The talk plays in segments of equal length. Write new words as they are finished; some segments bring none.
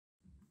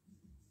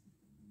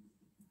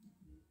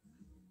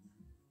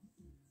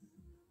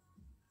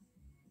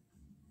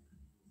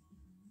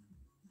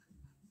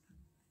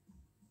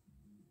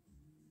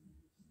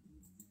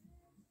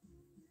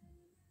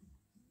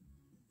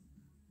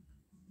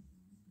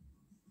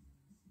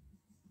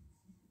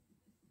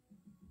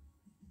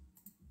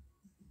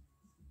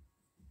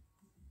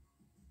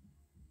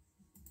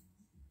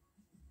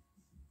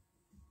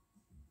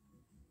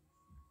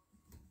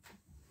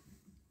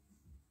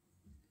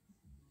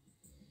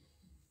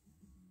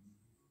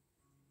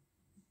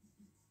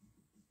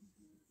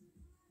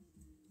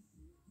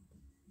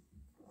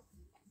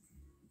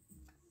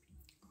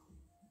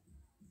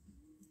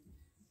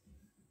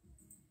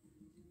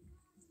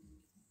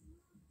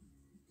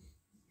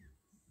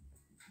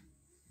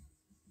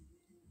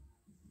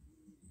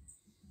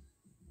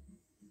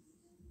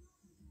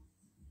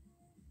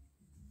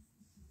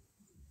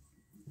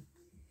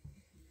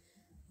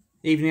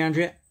Evening,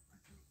 Andrea.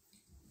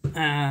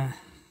 Nice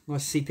to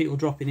see people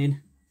dropping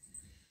in.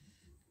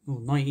 Oh,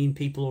 19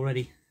 people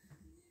already.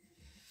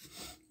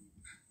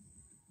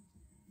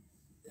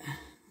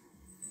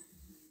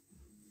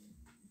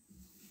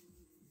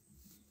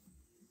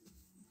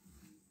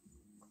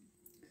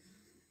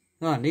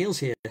 Ah, Neil's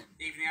here.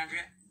 Evening,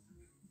 Andrea.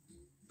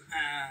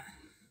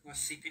 Nice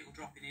to see people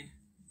dropping in.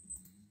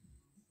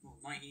 Oh,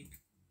 19.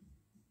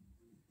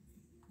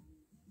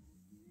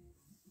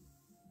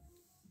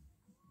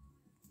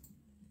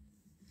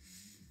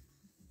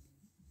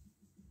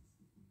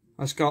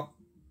 Hi, Scott.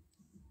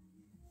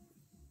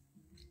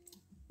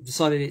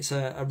 Decided it's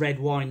a red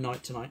wine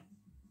night tonight.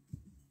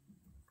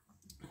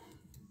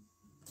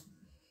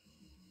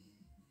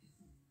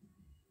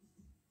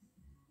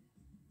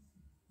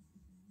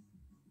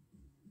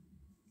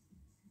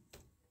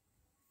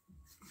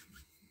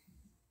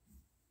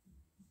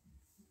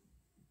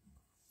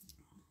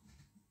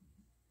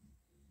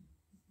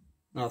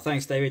 Oh,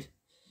 thanks, David.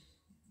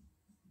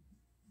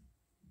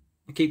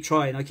 I keep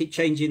trying. I keep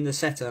changing the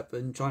setup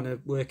and trying to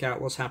work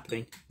out what's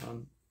happening.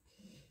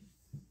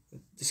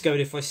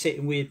 Discovered if I sit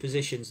in weird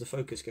positions, the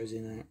focus goes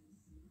in and out.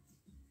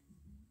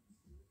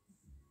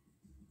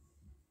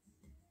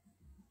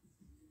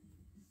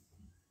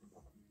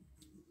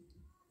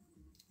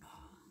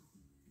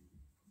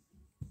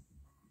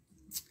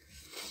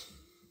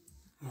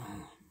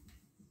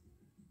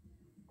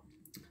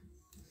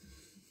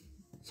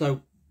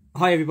 So,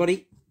 hi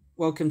everybody.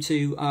 Welcome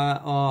to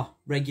our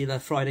regular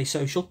Friday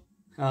social.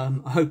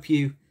 I hope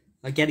you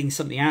are getting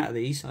something out of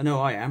these. I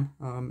know I am.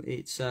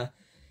 It's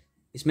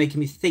making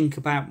me think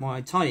about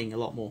my tying a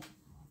lot more,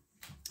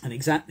 and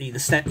exactly the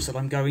steps that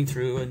I'm going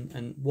through,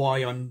 and why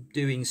I'm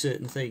doing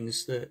certain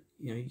things that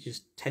you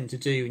just tend to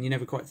do and you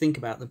never quite think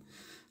about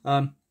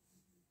them.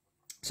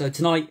 So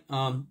tonight,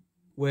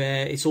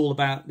 where it's all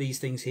about these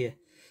things here.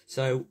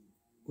 So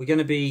I'm going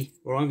to be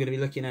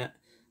looking at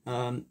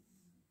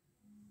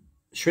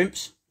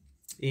shrimps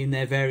in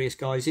their various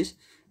guises,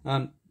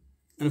 and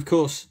of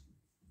course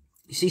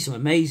you see some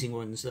amazing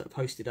ones that are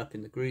posted up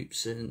in the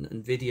groups and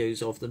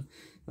videos of them,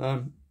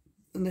 and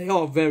they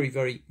are very,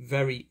 very,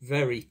 very,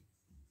 very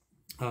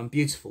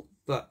beautiful.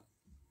 But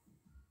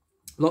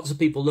lots of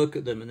people look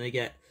at them and they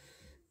get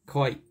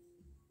quite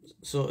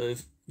sort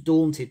of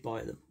daunted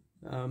by them.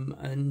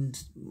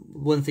 And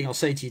one thing I'll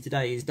say to you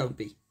today is don't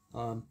be.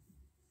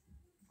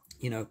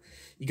 You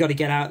got to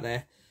get out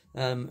there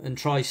and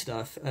try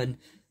stuff. And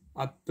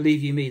I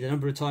believe you me, the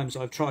number of times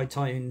I've tried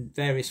tying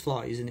various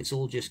flies and it's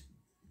all just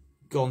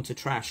gone to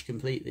trash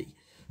completely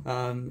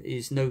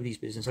is nobody's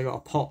business. I got a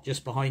pot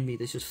just behind me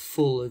that's just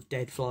full of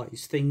dead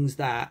flies, things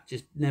that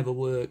just never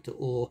worked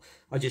or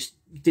I just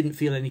didn't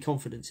feel any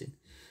confidence in.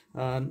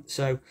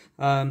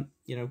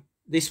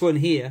 This one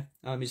here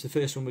is the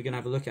first one we're going to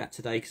have a look at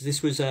today, because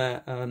this was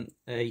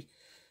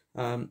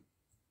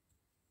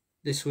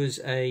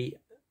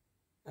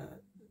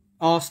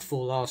asked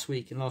for last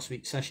week in last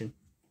week's session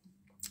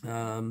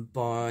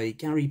by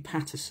Gary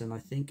Patterson, I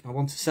think I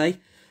want to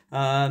say,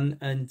 and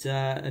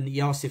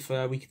he asked if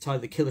we could tie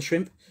the killer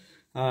shrimp,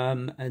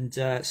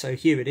 so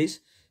here it is.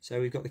 So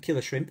we've got the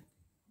killer shrimp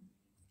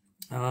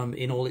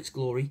in all its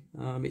glory.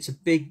 It's a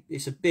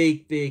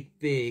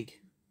big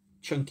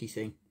chunky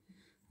thing,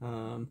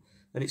 and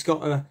it's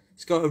got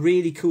a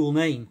really cool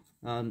name.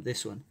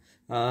 This one,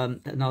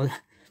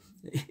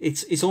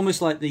 it's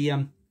almost like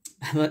the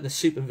like the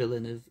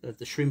supervillain of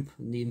the shrimp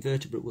and the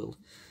invertebrate world.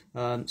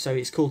 So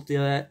it's called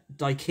the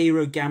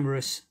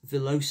Dicherogammarus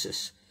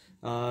villosus,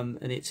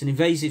 and it's an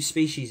invasive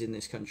species in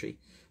this country,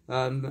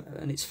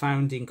 and it's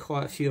found in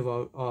quite a few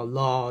of our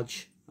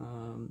large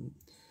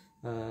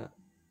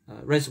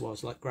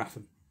reservoirs like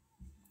Grafham,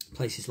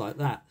 places like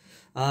that,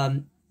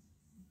 and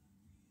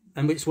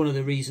it's one of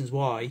the reasons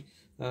why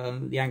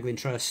the Angling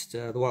Trust,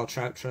 the Wild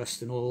Trout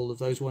Trust, and all of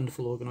those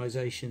wonderful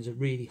organisations are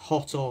really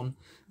hot on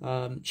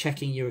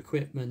checking your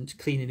equipment,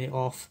 cleaning it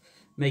off,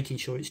 making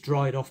sure it's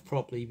dried off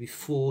properly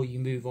before you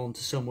move on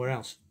to somewhere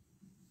else.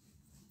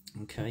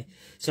 Okay,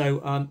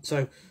 so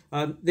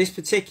this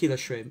particular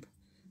shrimp,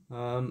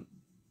 the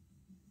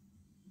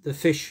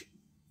fish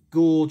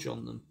gorge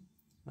on them,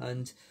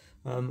 and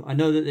I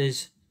know that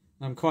there's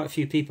quite a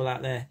few people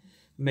out there,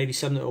 maybe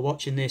some that are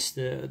watching this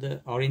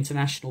that are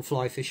international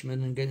fly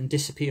fishermen and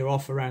disappear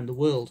off around the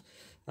world.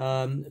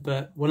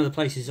 But one of the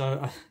places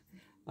I'm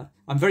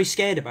very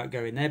scared about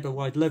going there, but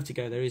what I'd love to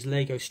go there is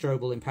Lago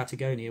Strobel in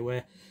Patagonia,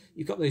 where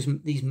you've got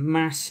these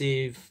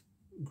massive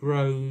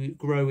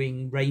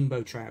growing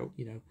rainbow trout.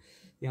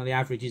 The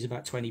average is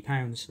about 20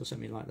 pounds or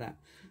something like that.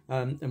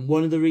 And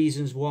one of the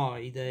reasons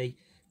why they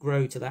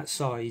grow to that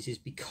size is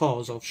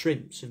because of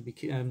shrimps,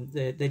 and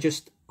they're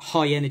just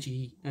high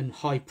energy and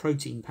high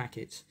protein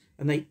packets,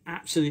 and they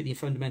absolutely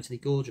fundamentally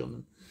gorge on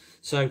them.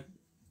 So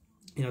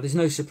there's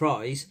no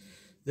surprise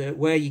that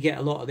where you get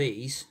a lot of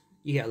these,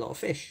 you get a lot of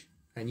fish,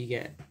 and you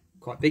get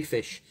quite big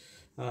fish.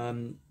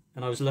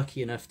 And I was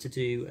lucky enough to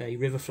do a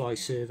river fly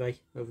survey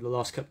over the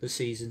last couple of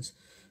seasons,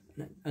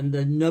 and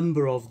the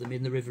number of them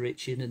in the River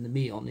Itchen and the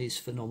Meon is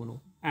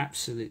phenomenal.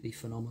 absolutely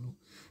phenomenal.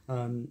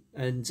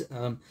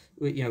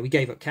 We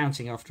gave up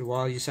counting after a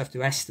while. You just have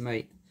to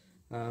estimate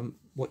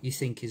what you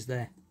think is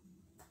there.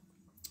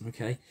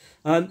 Okay,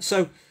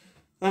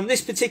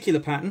 this particular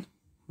pattern,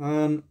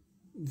 I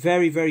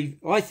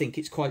think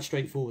it's quite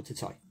straightforward to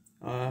tie.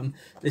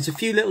 There's a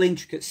few little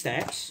intricate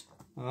steps,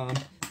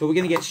 but we're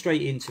going to get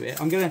straight into it.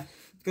 I'm going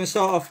to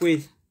start off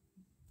with,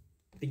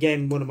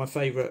 again, one of my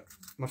favourite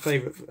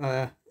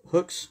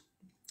hooks.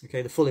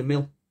 Okay, the Fulling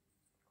Mill,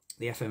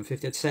 the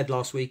FM50. I said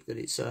last week that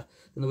it's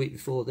and the week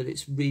before that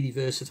it's really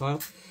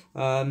versatile,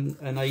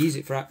 and I use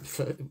it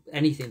for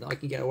anything that I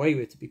can get away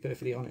with, to be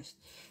perfectly honest.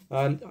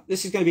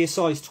 This is going to be a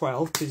size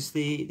 12 because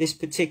this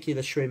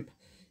particular shrimp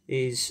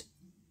is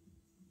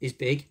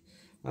big.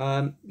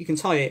 You can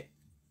tie it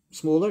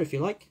smaller if you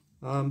like,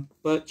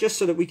 but just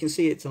so that we can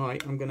see it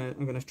tonight, I'm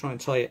gonna try and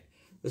tie it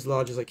as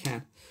large as I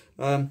can.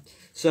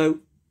 So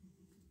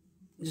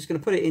I'm just going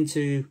to put it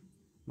into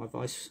my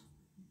vise.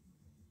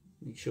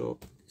 Make sure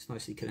it's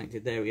nicely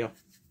connected. There we are.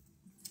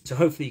 So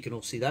hopefully you can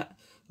all see that.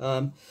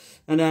 I'm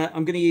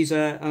going to use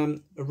a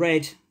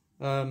red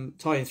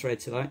tie-in thread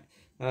tonight.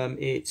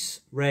 It's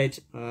red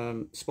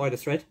spider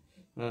thread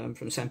from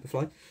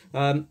Semperfli.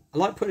 I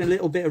like putting a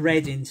little bit of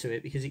red into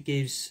it because it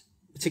gives,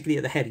 particularly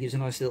at the head, it gives a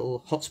nice little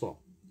hot spot.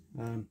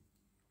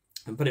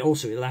 But it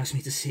also allows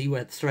me to see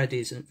where the thread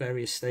is at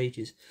various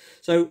stages.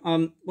 So what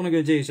I'm going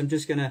to do is I'm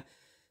going to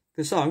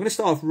start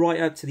off right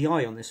up to the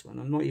eye on this one.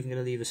 I'm not even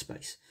going to leave a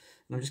space.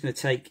 And I'm just going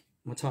to take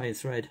my tie-in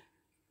thread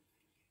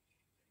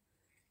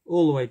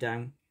all the way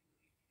down.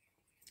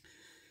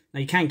 Now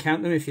you can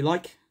count them if you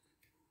like.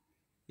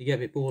 You get a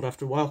bit bored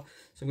after a while.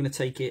 So I'm going to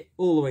take it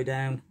all the way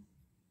down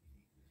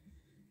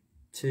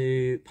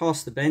to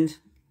past the bend.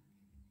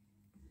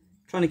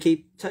 Trying to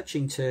keep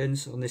touching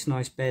turns on this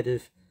nice bed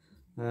of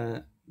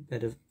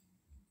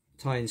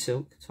tie-in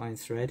silk, tie-in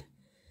thread.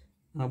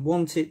 And I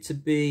want it to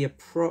be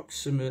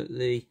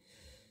approximately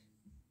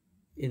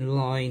in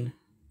line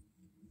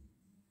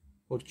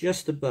or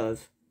just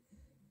above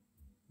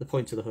the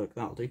point of the hook.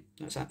 That'll do.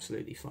 That's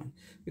absolutely fine.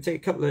 We'll take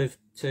a couple of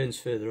turns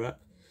further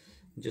up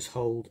and just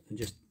hold and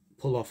just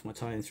pull off my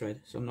tie-in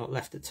thread so I'm not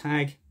left a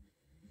tag,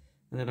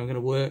 and then I'm going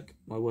to work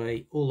my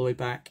way all the way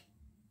back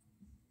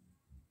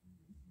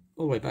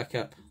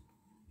up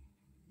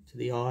to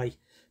the eye,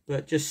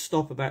 but just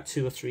stop about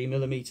 2 or 3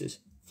 millimeters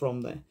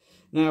from there.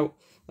 Now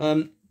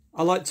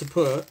I like to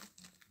put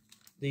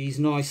these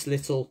nice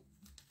little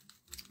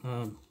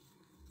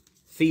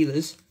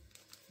feelers,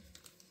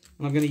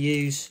 and I'm going to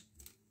use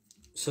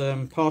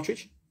some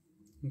partridge.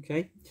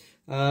 Okay,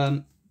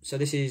 so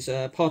this is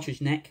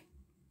partridge neck.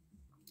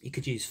 You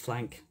could use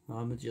flank,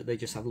 they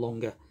just have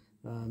longer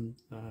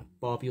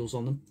barbules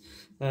on them,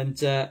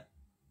 and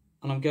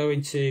I'm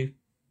going to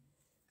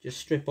just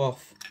strip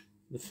off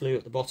the flue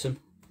at the bottom,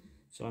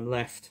 so I'm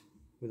left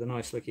with a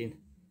nice looking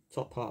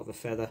top part of a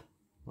feather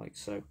like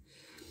so.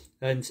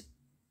 And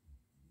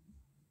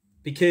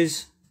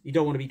because you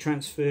don't want to be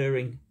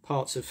transferring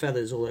parts of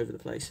feathers all over the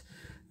place,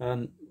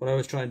 what I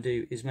always try and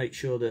do is make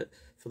sure that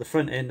for the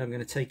front end I'm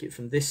going to take it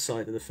from this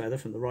side of the feather,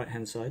 from the right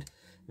hand side,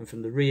 and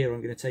from the rear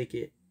I'm going to take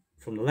it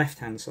from the left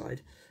hand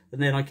side,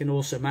 and then I can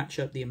also match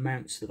up the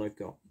amounts that I've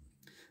got.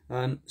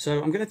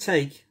 So I'm going to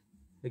take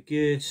a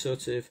good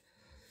sort of,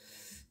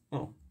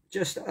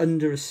 just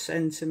under a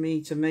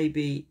centimetre,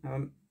 maybe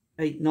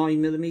 8-9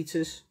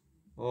 millimeters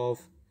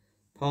of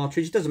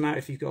partridge. It doesn't matter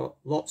if you've got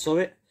lots of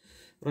it,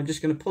 but I'm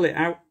just going to pull it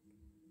out,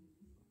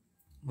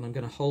 and I'm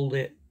going to hold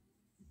it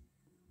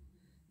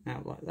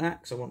out like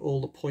that because I want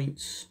all the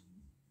points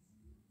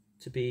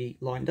to be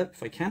lined up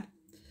if I can.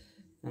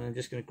 And I'm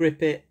just going to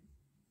grip it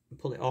and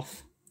pull it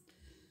off,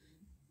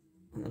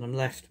 and then I'm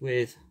left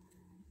with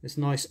this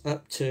nice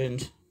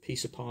upturned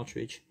piece of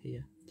partridge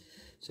here.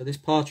 So this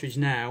partridge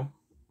now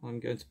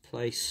I'm going to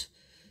place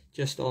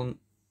just on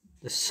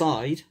the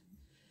side,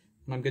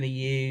 and I'm going to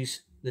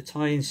use the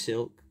tie-in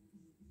silk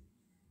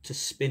to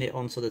spin it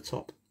onto the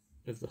top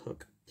of the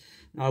hook.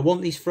 Now I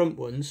want these front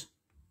ones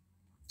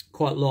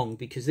quite long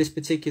because this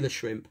particular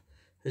shrimp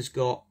has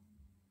got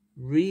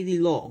really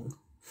long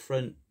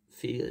front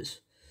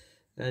feelers,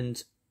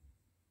 and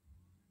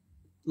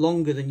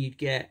longer than you'd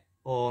get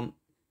on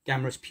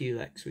Gammarus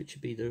pulex, which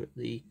would be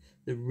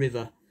the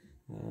river,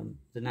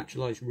 the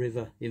naturalized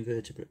river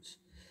invertebrates.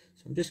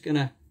 So I'm just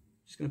gonna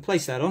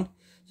place that on.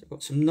 So I've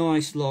got some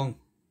nice long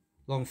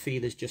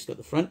feelers just at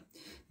the front,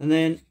 and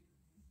then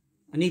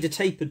I need a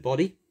tapered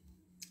body.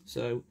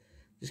 So I'm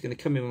just going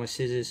to come in with my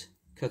scissors,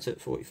 cut at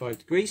 45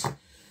 degrees,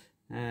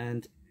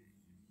 and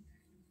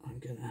I'm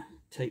going to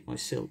take my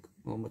silk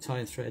or my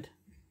tie-in thread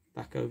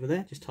back over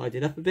there, just tied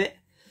it up a bit,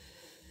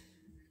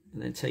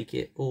 and then take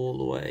it all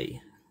the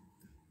way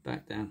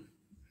back down.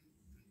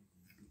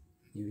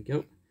 Here we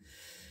go.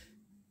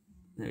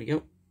 There we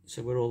go.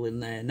 So we're all in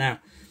there now.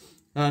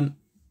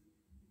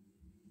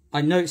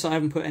 I notice I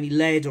haven't put any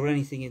lead or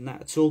anything in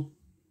that at all.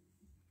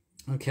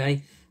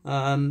 Okay,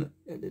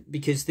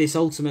 because this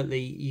ultimately,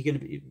 you're going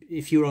to be,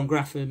 if you're on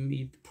Grapham,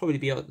 you'd probably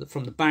be out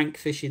from the bank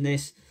fishing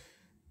this.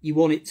 You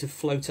want it to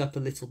float up a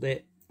little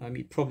bit,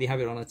 You'd probably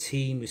have it on a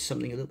team with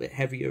something a little bit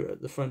heavier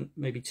at the front,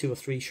 maybe 2 or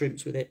 3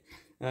 shrimps with it.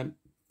 And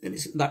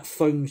that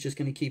foam's just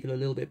going to keep it a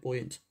little bit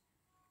buoyant.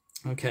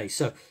 Okay,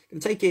 so I'm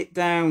going to take it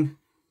down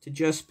to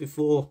just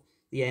before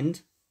the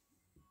end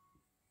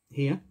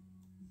here.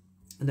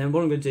 And then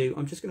what I'm going to do,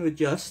 I'm just going to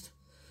adjust,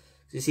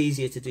 because it's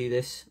easier to do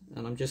this,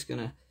 and I'm just going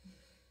to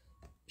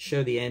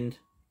show the end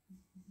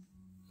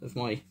of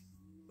my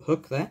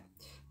hook there.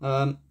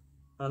 And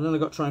then I've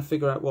got to try and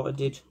figure out what I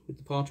did with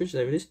the partridge.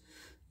 There it is.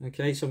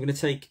 Okay, so I'm going to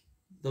take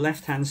the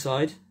left hand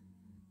side,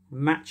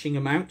 matching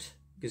amount.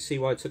 You can see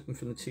why I took them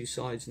from the 2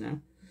 sides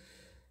now.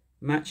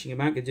 Matching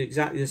amount, going to do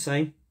exactly the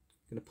same.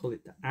 I'm going to pull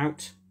it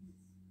out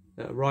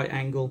at a right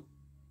angle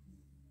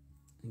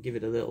and give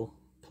it a little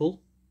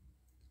pull.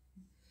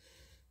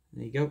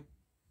 There you go.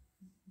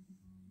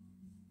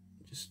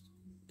 Just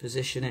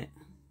position it.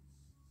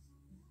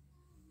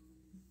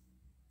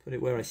 Put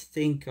it where I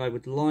think I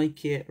would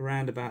like it,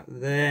 around about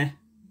there.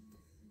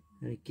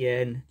 And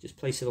again, just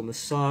place it on the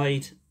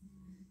side.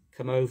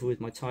 Come over with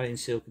my tie-in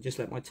silk and just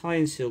let my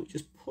tie-in silk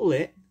just pull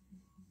it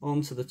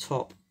onto the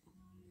top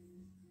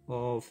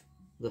of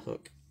the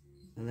hook.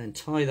 And then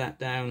tie that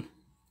down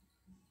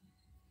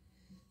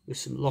with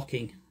some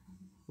locking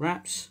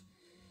wraps.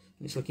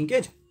 And it's looking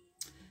good.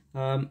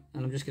 And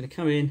I'm just going to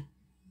come in,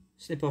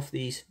 snip off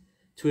these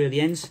 2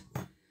 early ends,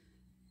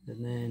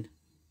 and then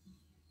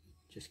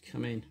just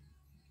come in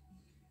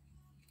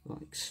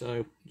like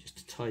so, just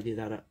to tidy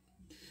that up.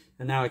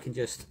 And now I can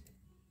just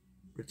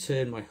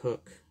return my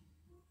hook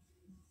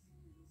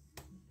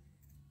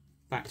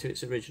back to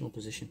its original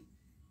position.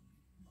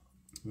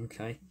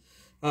 Okay.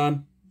 Yeah.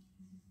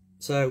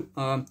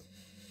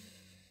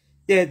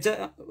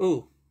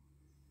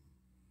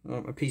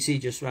 My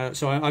PC just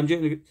so I'm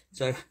doing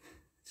so.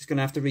 Just going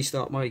to have to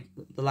restart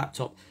the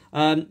laptop.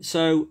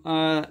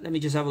 Let me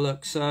just have a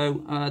look.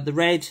 So the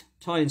red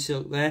tie-in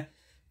silk there,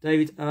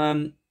 David,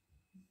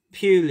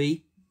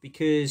 purely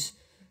because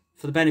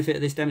for the benefit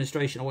of this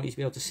demonstration, I want you to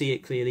be able to see it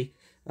clearly,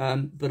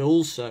 but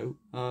also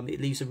it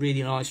leaves a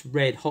really nice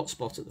red hot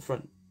spot at the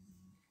front,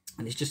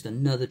 and it's just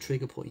another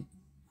trigger point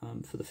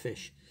for the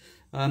fish.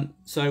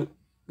 So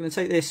I'm going to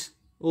take this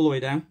all the way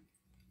down.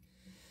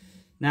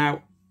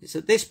 Now it's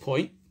at this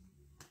point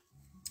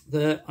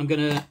that I'm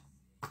going to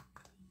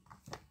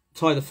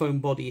tie the foam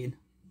body in.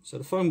 So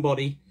the foam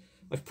body,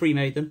 I've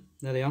pre-made them.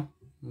 There they are.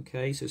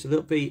 Okay, so it's a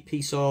little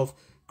piece of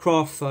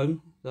craft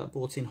foam that I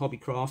bought in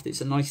Hobbycraft.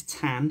 It's a nice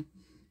tan.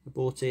 I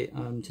bought it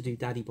to do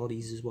daddy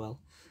bodies as well.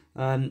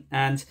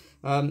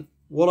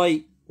 What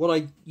I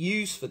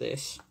use for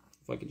this,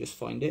 if I can just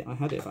find it, I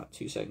had it about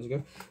 2 seconds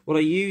ago. What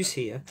I use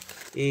here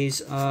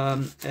is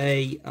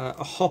a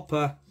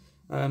Hopper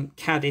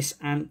Caddis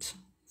Ant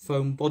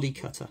foam body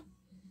cutter.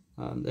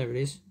 There it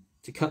is,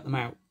 to cut them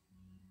out.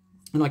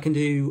 And I can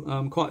do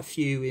quite a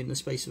few in the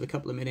space of a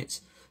couple of minutes,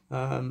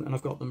 and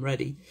I've got them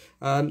ready.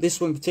 This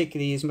one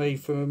particularly is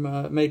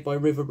made by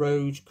River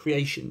Road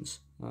Creations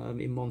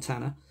in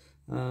Montana.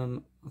 I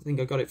think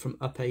I got it from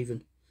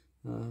Uphaven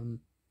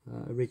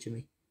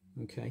originally.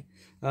 Okay,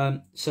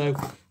 so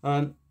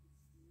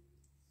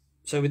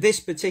with this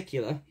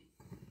particular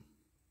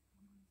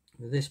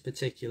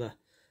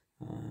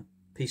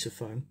piece of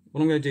foam,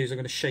 what I'm going to do is I'm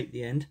going to shape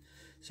the end.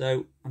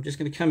 So I'm just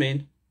going to come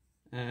in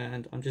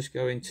and I'm just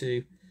going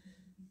to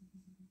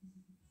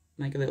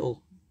make a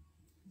little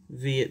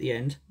V at the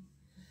end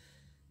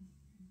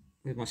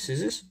with my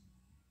scissors.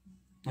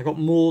 I got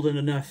more than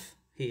enough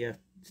here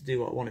to do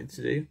what I wanted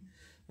to do.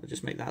 I'll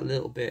just make that a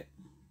little bit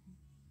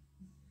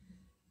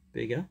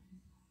bigger.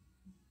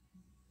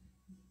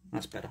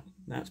 That's better.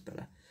 That's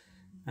better.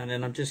 And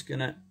then I'm just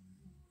gonna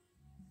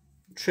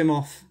trim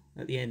off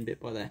at the end bit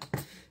by there.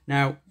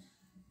 Now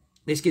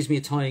this gives me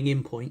a tying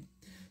in point.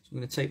 So I'm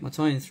going to take my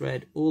tying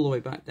thread all the way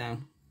back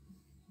down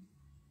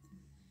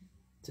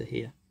to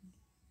here,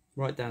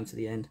 right down to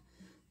the end.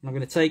 And I'm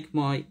going to take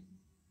my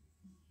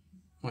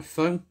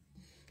foam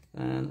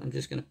and I'm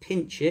just going to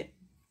pinch it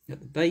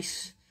at the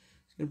base.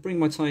 I'm going to bring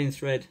my tying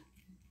thread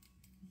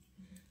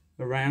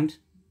around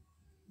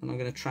and I'm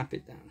going to trap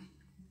it down.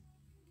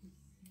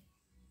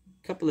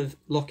 A couple of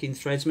lock-in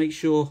threads, make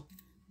sure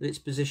that it's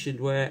positioned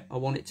where I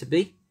want it to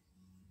be.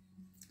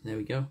 There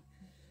we go,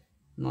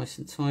 nice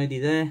and tidy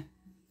there.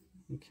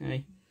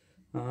 Okay,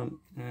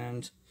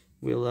 and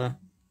we've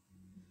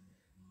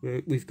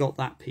got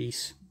that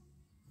piece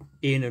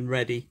in and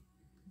ready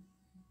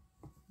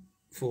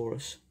for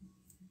us.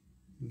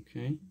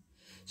 Okay,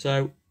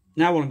 so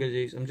now what I'm going to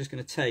do is I'm just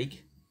going to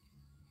take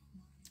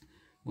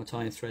my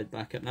tying thread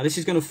back up. Now this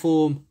is going to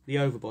form the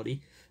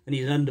overbody. I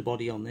need an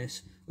underbody on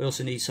this. I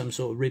also need some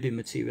sort of ribbing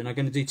material, and I'm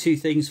going to do two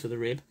things for the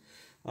rib,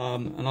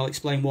 and I'll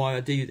explain why I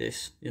do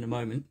this in a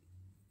moment.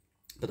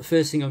 But the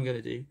first thing I'm going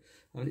to do,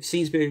 and it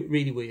seems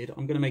really weird,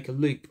 I'm going to make a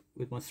loop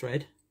with my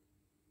thread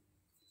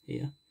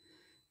here,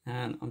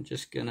 and I'm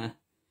just going to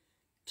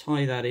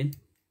tie that in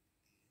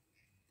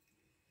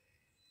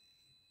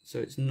so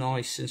it's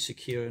nice and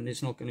secure and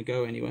it's not going to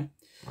go anywhere.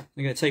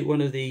 I'm going to take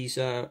one of these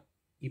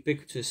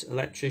ubiquitous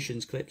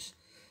electrician's clips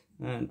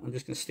and I'm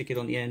just going to stick it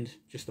on the end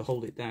just to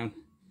hold it down,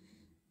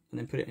 and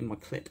then put it in my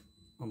clip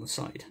on the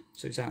side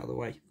so it's out of the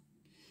way.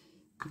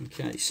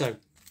 Okay, so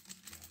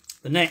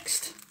the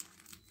next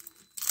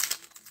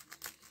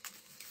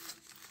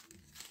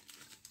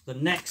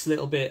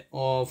little bit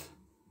of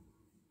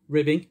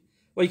ribbing,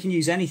 well, you can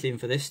use anything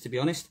for this, to be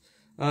honest.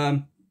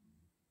 I'm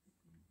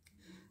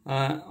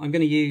going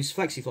to use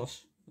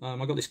flexifloss.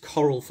 I got this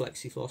coral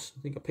flexifloss.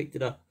 I think I picked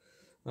it up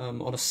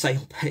on a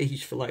sale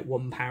page for like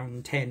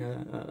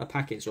 £1.10 a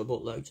packet, so I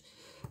bought loads,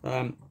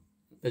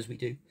 as we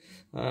do.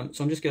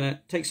 So I'm just going to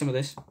take some of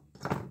this,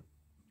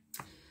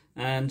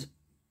 and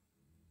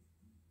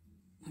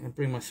I'm going to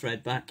bring my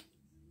thread back,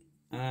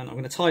 and I'm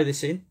going to tie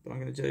this in, but I'm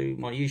going to do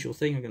my usual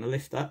thing. I'm going to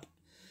lift up,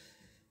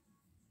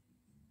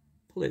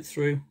 pull it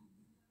through,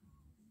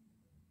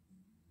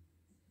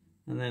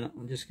 and then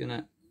I'm just going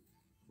to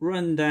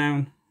run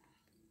down,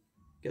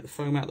 get the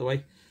foam out of the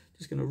way,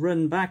 just going to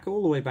run back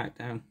all the way back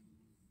down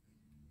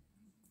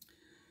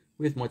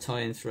with my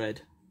tie-in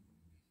thread,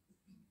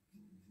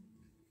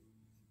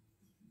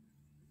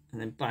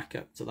 and then back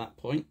up to that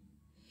point,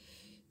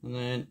 and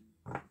then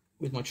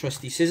with my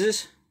trusty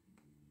scissors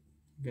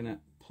I'm going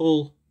to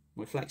pull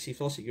my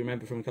flexifloss, if you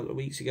remember from a couple of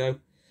weeks ago,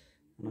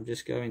 and I'm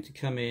just going to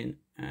come in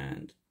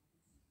and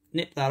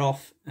nip that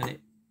off, and it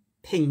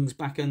pings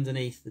back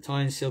underneath the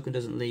tie-in silk and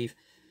doesn't leave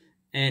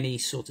any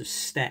sort of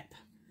step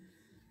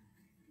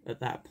at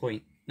that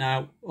point.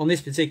 Now on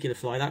this particular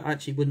fly that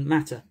actually wouldn't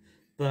matter,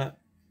 but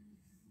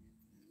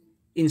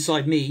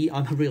inside me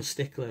I'm a real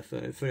stickler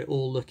for it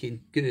all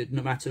looking good,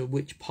 no matter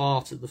which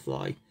part of the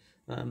fly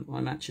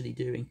I'm actually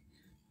doing.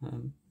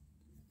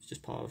 It's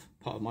just part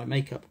of my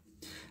makeup.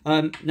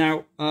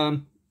 Now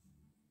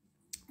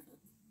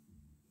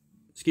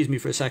excuse me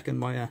for a second,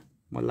 my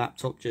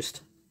laptop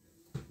just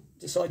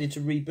decided to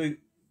reboot.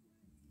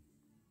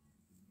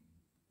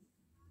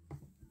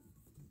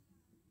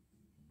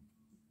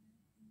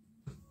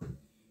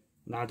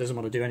 No, it doesn't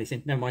want to do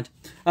anything. Never mind.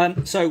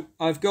 So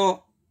I've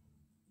got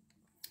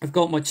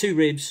my 2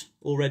 ribs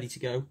all ready to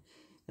go,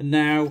 and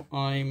now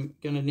I'm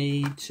going to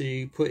need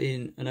to put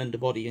in an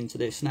underbody into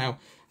this. Now,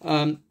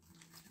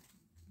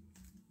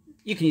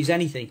 you can use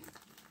anything,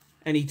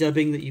 any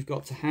dubbing that you've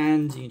got to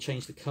hand. You can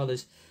change the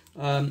colours.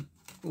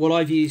 What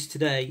I've used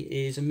today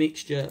is a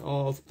mixture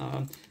of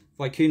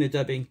Vicuna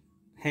dubbing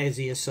Hare's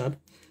Ear sub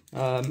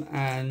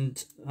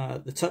and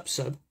the Tup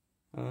sub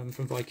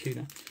from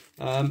Vicuna,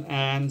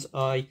 and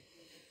I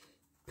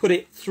put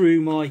it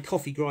through my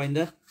coffee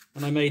grinder,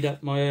 and I made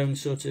up my own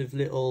sort of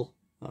little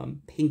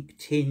pink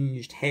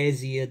tinged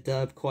Hare's Ear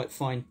dub, quite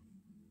fine,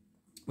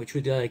 which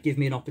would give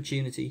me an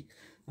opportunity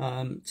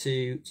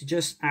to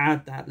just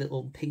add that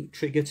little pink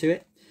trigger to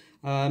it,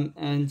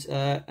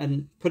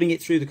 and putting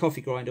it through the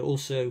coffee grinder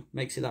also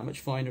makes it that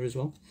much finer as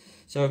well.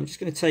 So I'm just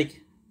going to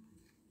take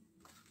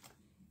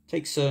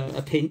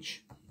a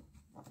pinch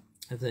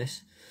of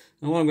this,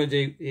 and what I'm going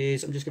to do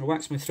is I'm just going to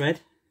wax my thread.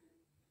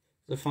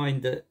 I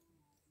find that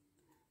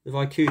the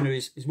Vicuna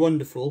is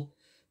wonderful,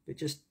 but it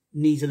just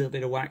needs a little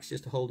bit of wax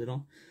just to hold it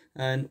on.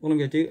 And what I'm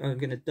going to do, I'm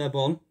going to dub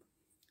on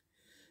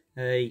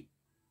a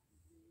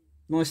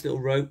nice little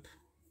rope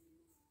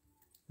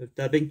of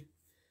dubbing.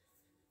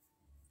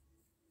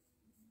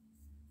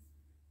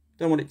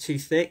 Don't want it too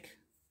thick,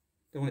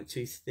 don't want it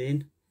too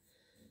thin.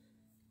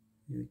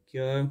 Here we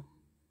go.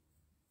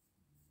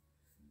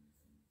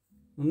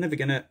 I'm never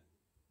going to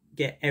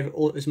get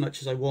as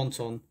much as I want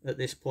on at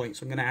this point,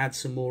 so I'm going to add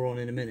some more on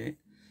in a minute.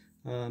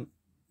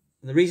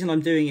 And the reason I'm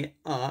doing it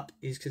up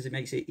is because it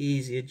makes it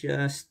easier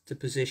just to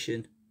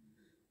position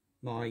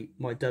my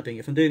dubbing.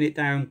 If I'm doing it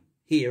down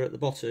here at the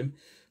bottom,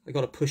 I've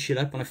got to push it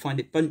up and I find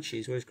it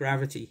bunches, whereas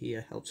gravity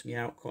here helps me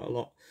out quite a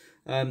lot.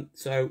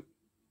 So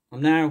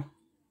I'm now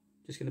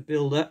just going to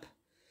build up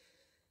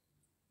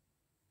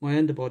my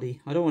underbody.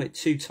 I don't want it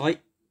too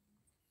tight.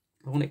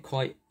 I want it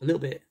quite a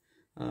little bit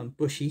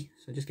bushy,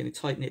 so I'm just going to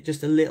tighten it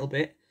just a little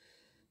bit.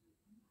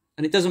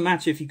 And it doesn't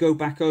matter if you go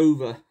back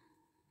over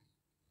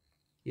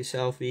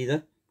yourself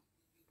either.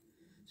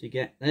 So you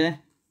get there,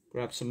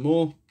 grab some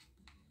more,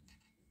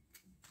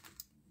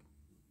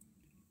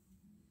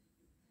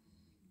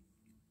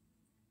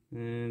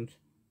 and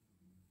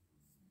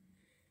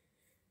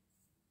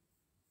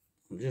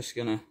I'm just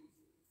gonna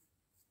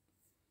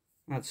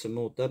add some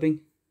more dubbing.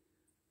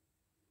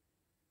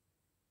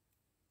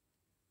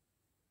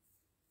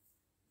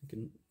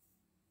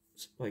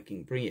 I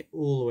can bring it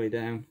all the way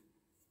down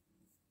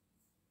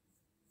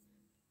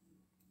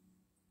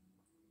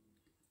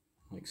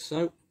like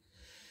so.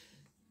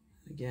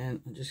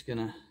 Again, I'm just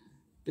gonna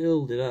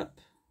build it up.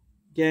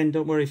 Again,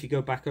 don't worry if you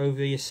go back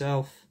over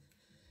yourself.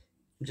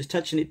 I'm just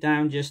touching it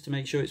down just to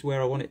make sure it's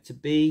where I want it to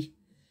be.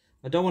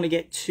 I don't want to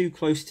get too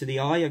close to the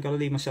eye. I've got to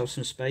leave myself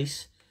some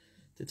space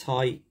to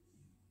tie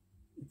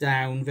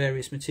down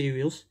various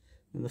materials,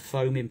 and the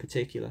foam in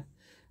particular.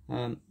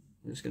 I'm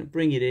just going to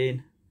bring it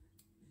in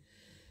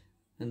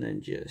and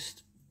then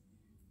just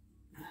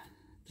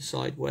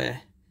decide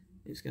where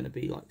it's going to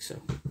be, like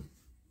so.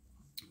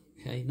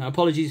 Okay, now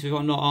apologies if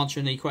I'm not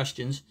answering any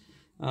questions.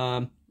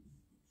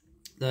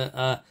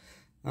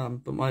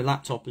 but my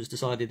laptop has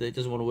decided that it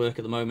doesn't want to work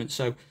at the moment,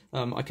 so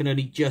I can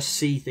only just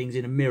see things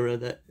in a mirror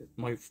that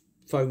my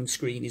phone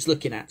screen is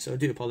looking at, so I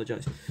do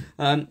apologise.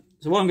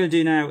 So what I'm going to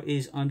do now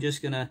is I'm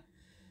just going to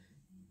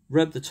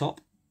rub the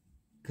top,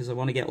 because I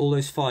want to get all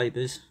those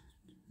fibres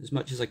as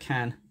much as I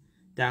can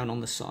down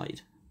on the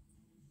side.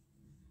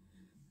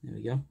 There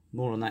we go,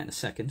 more on that in a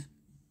second.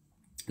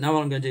 Now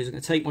what I'm going to do is I'm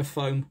going to take my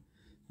foam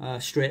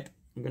strip,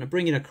 I'm going to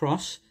bring it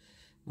across,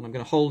 and I'm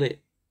going to hold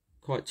it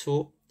quite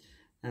taut,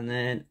 and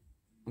then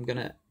I'm going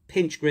to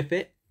pinch grip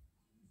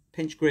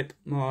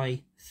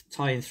my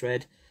tie-in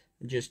thread,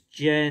 and just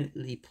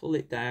gently pull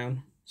it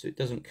down so it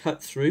doesn't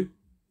cut through.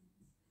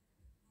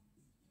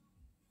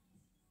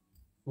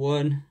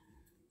 1,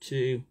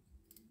 2,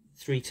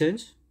 3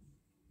 turns,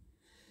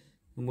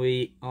 and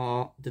we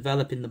are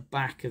developing the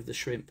back of the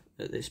shrimp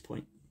at this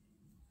point.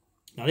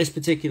 Now this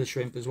particular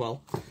shrimp as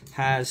well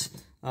has,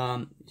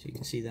 so you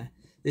can see there,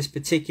 this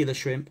particular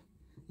shrimp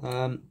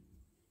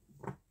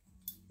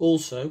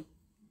also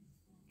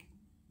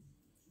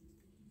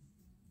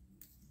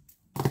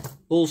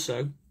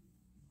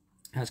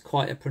has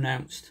quite a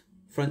pronounced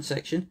front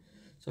section,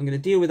 so I'm going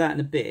to deal with that in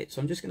a bit.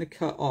 So I'm just going to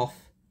cut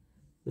off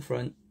the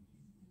front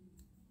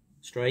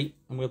straight,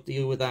 and we'll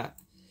deal with that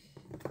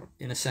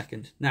in a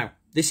second. Now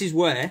this is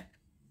where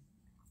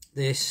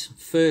this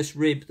first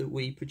rib that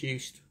we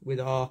produced with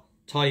our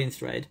tie-in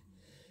thread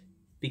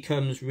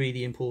becomes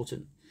really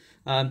important.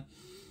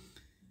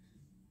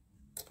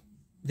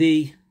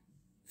 The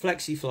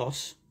flexi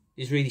floss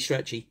is really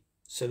stretchy,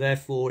 so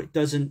therefore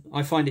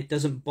I find it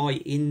doesn't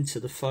bite into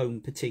the foam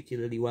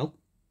particularly well,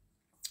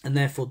 and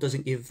therefore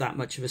doesn't give that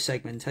much of a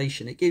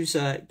segmentation. It gives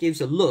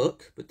a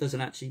look, but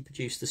doesn't actually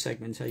produce the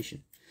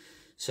segmentation.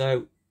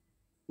 So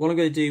what I'm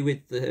going to do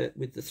with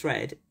the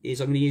thread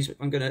is I'm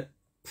going to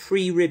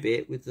pre-rib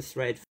it with the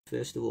thread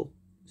first of all.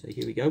 So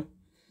here we go.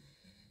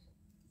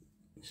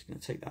 I'm just going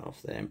to take that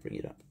off there and bring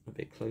it up a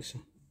bit closer.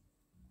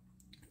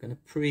 I'm going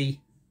to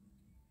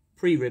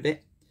pre-rib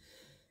it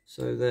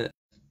so that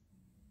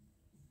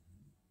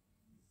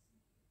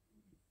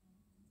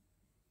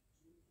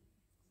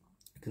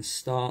I can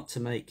start to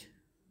make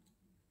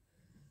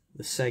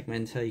the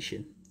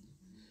segmentation.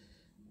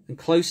 And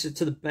closer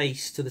to the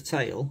base, to the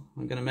tail,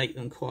 I'm going to make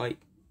them quite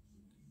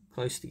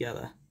close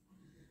together.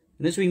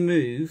 And as we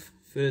move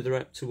further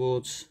up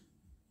towards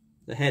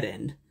the head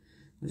end,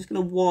 I'm just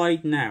going to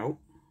widen out.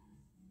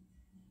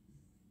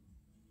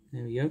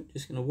 There we go,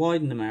 just going to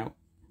widen them out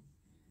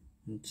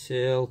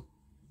until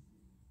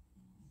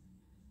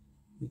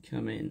we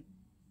come in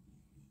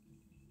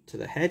to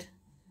the head,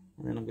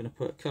 and then I'm going to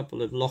put a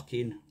couple of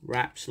lock-in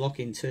wraps,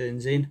 lock-in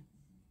turns in.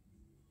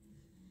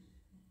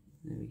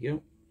 There we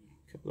go,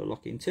 a couple of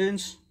lock-in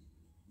turns.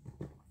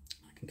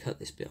 I can cut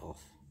this bit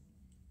off.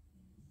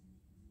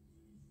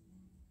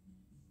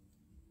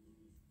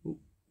 Ooh,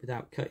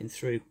 without cutting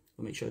through.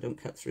 I'll make sure I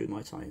don't cut through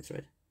my tie-in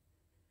thread.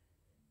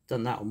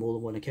 Done that on more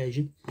than one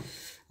occasion.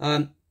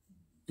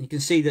 You can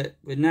see that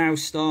we're now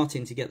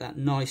starting to get that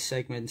nice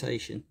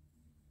segmentation,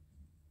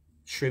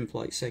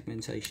 shrimp-like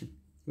segmentation.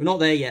 We're not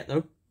there yet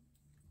though,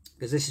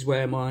 because this is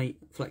where my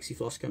flexi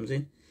floss comes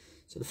in.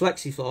 So the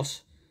flexi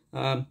floss,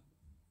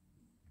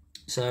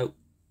 so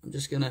I'm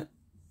just going to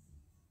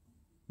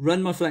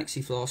run my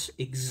flexi floss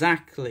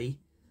exactly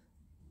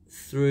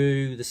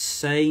through the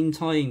same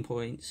tying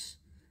points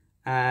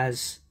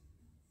as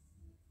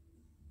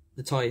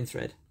the tie-in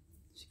thread.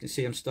 So you can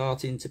see I'm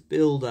starting to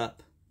build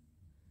up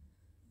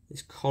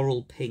this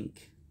coral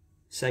pink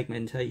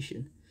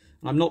segmentation,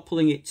 and I'm not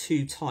pulling it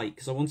too tight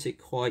because I want it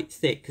quite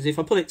thick, because if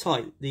I pull it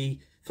tight the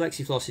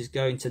flexi floss is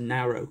going to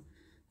narrow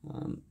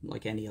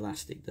like any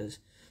elastic does.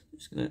 I'm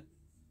just going to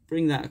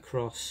bring that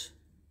across,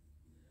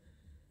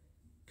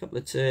 a couple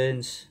of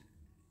turns,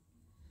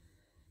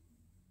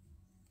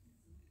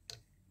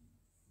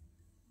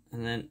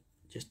 and then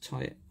just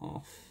tie it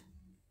off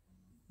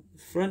at the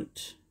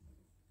front.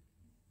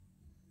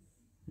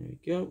 There we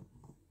go.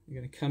 You're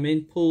going to come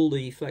in, pull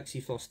the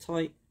flexi floss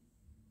tight,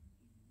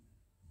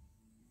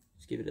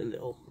 just give it a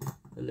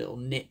little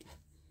nip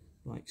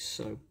like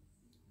so.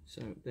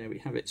 So there we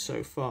have it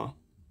so far.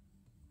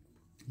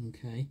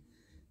 Okay,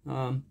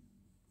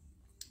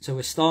 so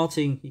we're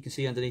starting, you can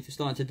see underneath, we're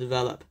starting to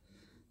develop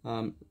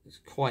it's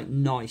quite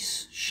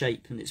nice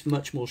shape, and it's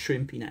much more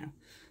shrimpy now.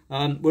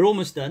 We're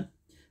almost done.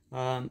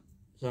 So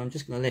I'm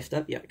just going to lift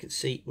up. Yeah, I can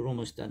see we're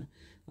almost done.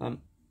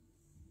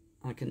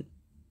 I can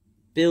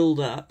build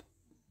up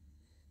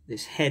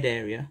this head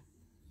area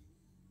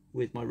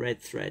with my red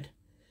thread,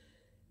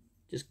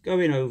 just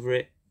going over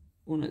it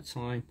one at a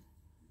time.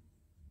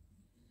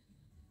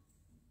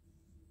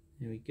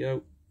 There we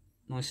go,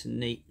 nice and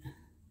neat.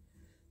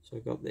 So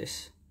I've got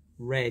this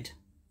red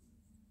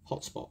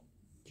hot spot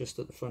just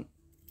at the front,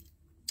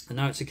 and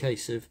now it's a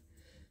case of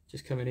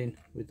just coming in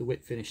with the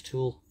whip finish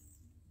tool.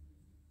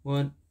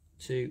 1,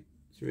 2,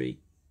 3,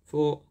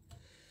 4.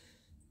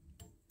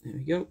 There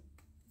we go.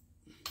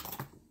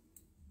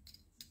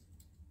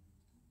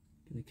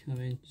 Going to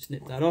come in,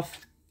 snip that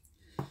off,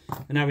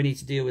 and now we need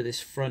to deal with this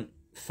front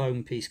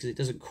foam piece because it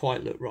doesn't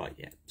quite look right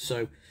yet.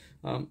 So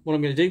what I'm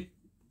going to do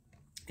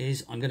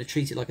is I'm going to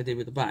treat it like I did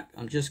with the back.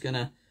 I'm just going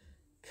to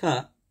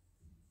cut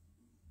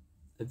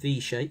a V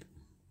shape.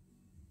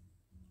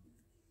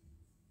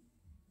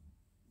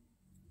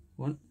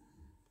 1,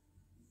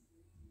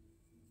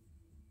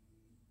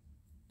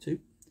 2,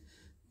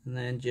 and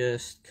then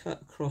just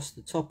cut across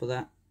the top of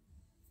that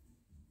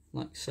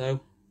like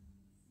so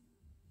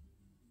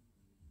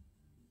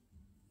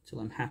until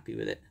I'm happy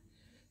with it,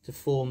 to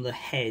form the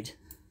head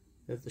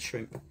of the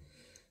shrimp.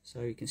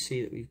 So you can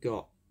see that we've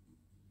got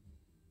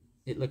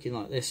it looking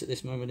like this at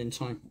this moment in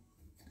time.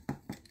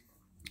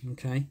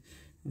 Okay,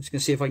 I'm just going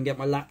to see if I can get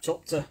my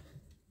laptop to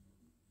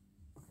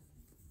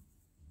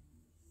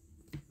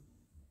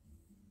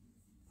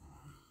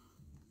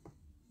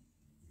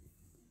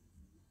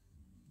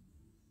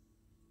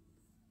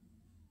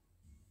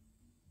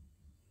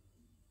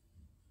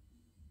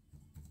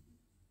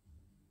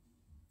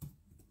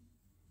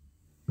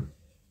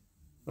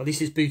at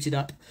least it's booted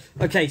up.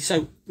 Okay,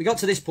 so we got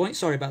to this point.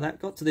 Sorry about that.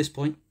 Got to this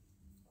point.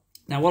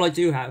 Now what I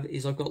do have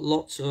is I've got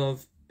lots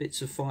of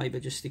bits of fibre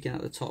just sticking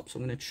out the top. So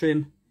I'm going to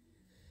trim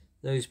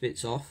those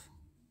bits off.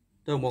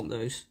 Don't want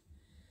those.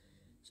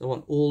 So I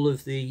want all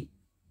of the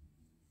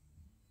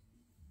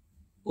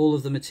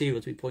material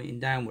to be pointing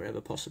down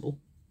wherever possible.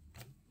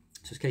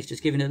 So in this case,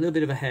 just giving it a little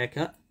bit of a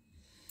haircut,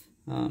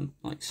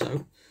 like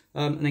so.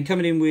 And then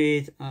coming in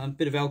with a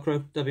bit of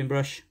Velcro, dubbing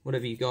brush,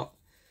 whatever you've got.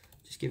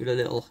 Just give it a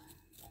little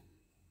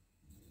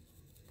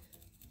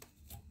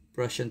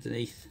brush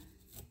underneath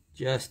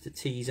just to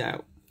tease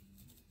out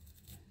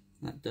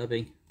that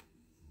dubbing,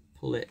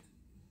 pull it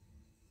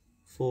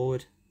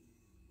forward.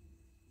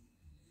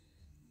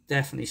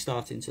 Definitely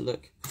starting to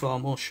look far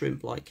more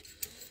shrimp like.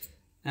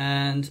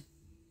 And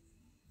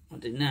what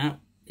I do now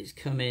is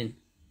come in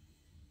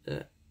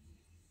at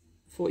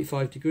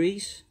 45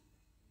 degrees,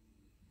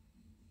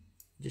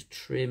 just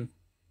trim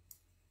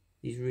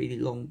these really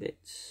long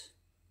bits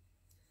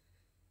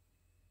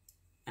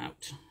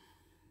out.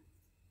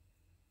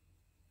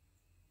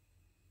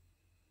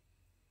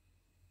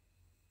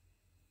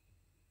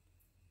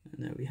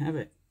 And there we have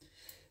it.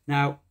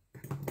 Now,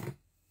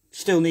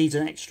 still needs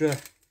an extra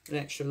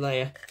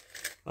layer.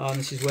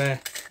 This is where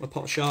my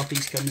pot of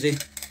Sharpies comes in.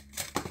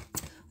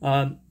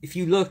 If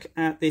you look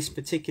at this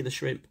particular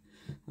shrimp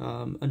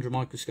under a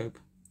microscope,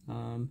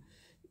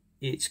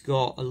 it's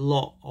got a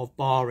lot of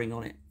barring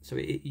on it. So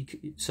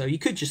you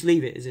could just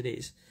leave it as it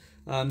is.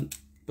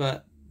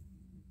 But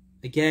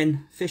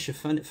again, fish are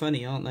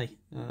funny, aren't they?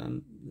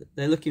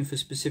 They're looking for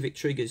specific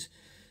triggers.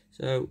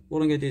 So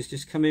what I'm going to do is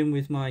just come in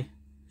with my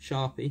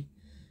Sharpie.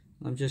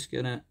 I'm just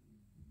going to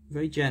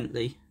very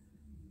gently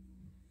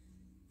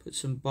put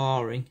some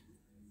barring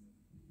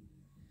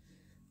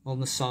on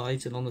the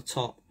sides and on the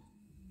top.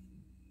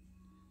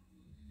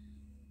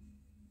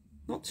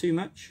 Not too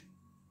much.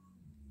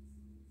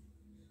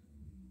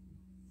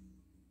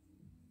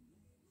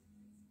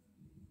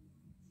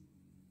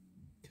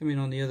 Come in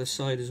on the other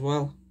side as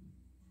well.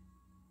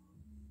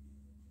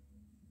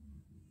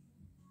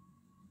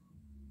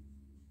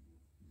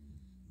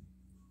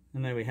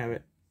 And there we have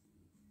it.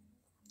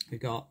 We've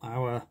got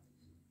our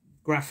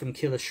Grapham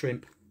killer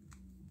shrimp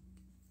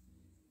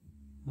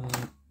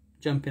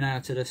jumping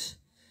out at us.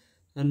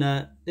 And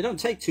they don't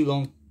take too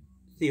long,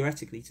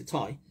 theoretically, to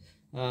tie.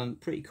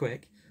 Pretty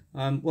quick.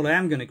 What I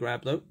am going to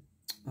grab, though,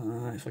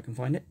 if I can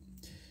find it,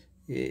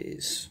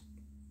 is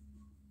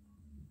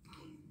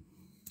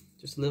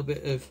just a little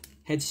bit of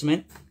head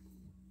cement.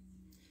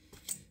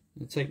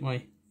 I'm going to take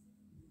my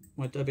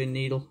dubbing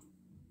needle.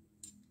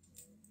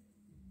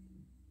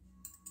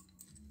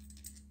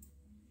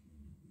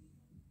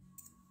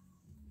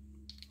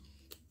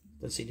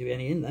 Don't seem to be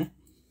any in there.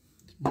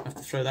 Might have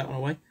to throw that one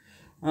away.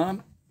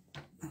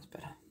 That's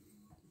better.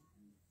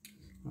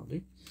 That'll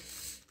do.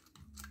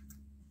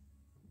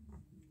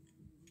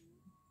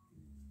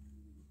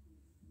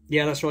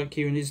 Yeah, that's right,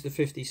 Kieran, is the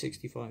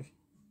 50-65.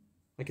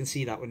 I can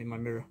see that one in my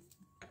mirror.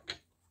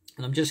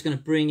 And I'm just going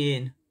to bring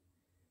in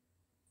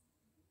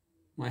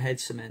my head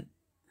cement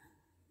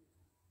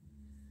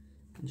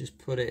and just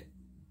put it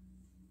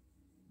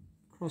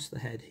across the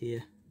head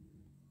here.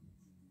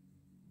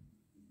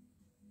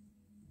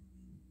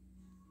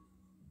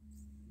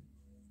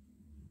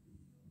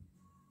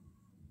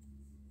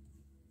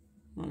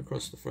 Right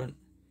across the front,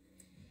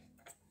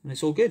 and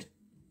it's all good.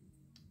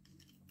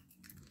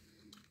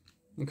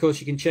 And of course,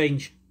 you can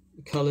change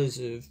the colours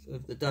of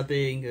the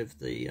dubbing, of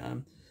the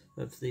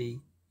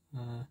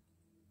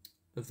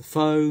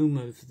foam,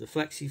 of the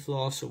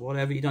flexi-floss, or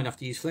whatever. You don't have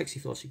to use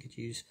flexi-floss. You could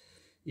use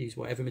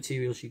whatever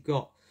materials you've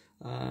got,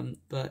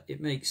 but it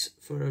makes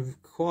for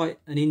quite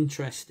an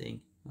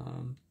interesting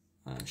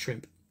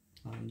shrimp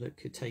that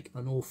could take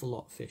an awful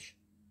lot of fish.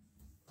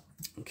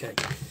 Okay,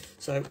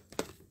 so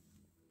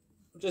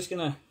I'm just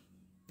gonna,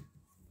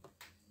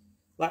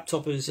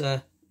 laptop is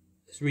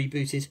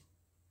rebooted,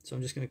 so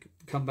I'm just gonna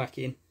come back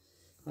in.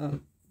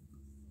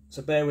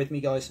 So bear with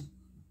me, guys.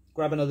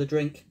 Grab another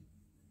drink.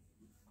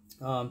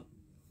 I'm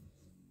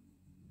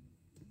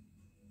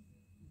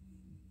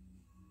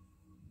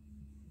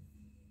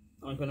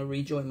gonna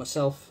rejoin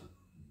myself.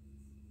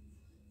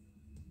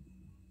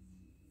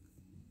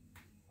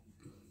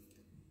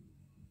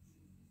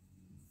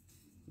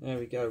 There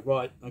we go.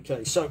 Right.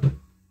 Okay. So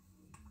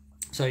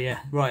yeah.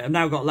 Right. I've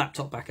now got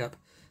laptop back up.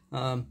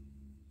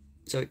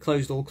 So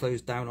it all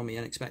closed down on me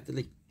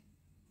unexpectedly.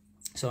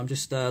 So I'm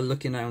just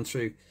looking down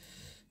through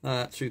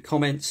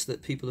comments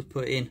that people have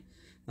put in.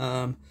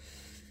 Yeah,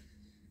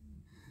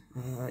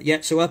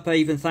 so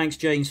Uphaven, thanks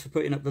James for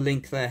putting up the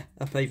link there.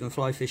 Uphaven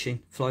fly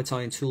fishing, fly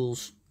tying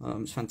tools.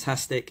 It's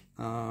fantastic.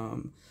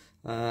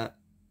 Yeah,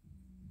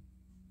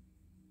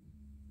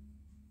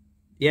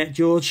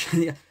 George,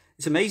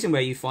 it's amazing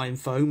where you find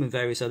foam and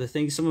various other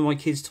things. Some of my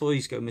kids'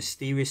 toys go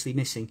mysteriously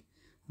missing.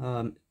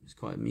 It's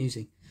quite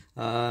amusing.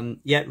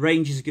 Yeah,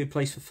 range is a good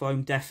place for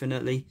foam,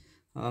 definitely.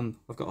 I've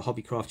got a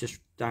Hobbycraft just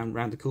down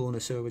round the corner,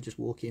 so we'll just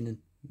walk in, and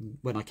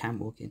when I can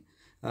walk in.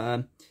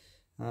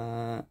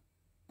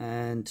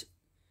 And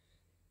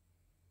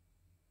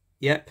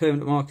yeah,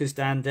 permanent markers,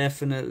 Dan,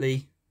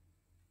 definitely.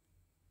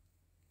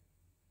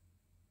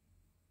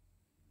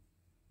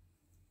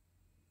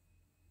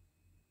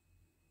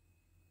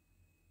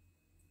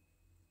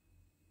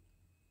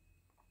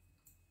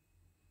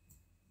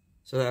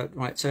 So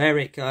right, so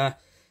Eric, don't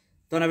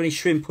have any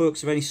shrimp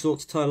hooks of any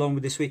sort to tie along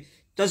with this week.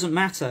 Doesn't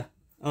matter.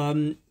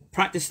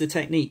 Practice the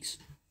techniques.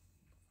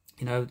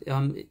 You know,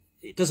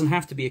 it doesn't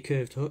have to be a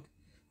curved hook.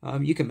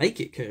 You can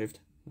make it curved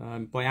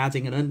by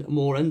adding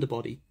more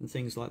underbody and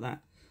things like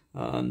that.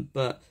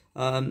 But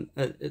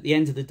at the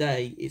end of the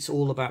day, it's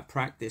all about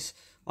practice.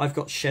 I've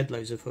got shed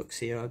loads of hooks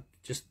here. I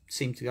just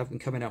seem to have them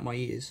coming out my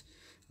ears.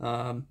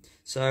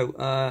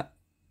 So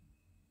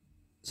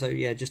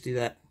yeah, just do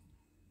that.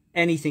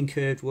 Anything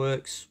curved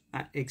works.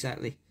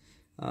 Exactly.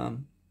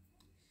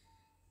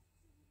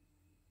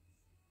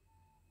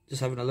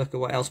 Just having a look at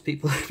what else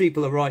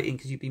people are writing,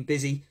 because you've been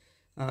busy.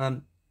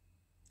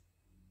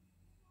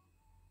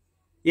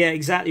 Yeah,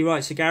 exactly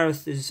right. So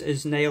Gareth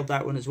has nailed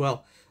that one as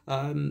well.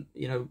 You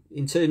know,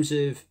 in terms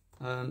of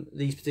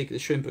these particular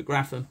shrimp at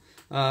Grapham,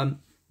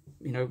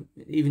 you know,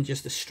 even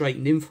just a straight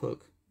nymph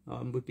hook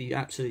would be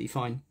absolutely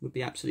fine. Would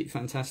be absolutely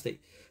fantastic.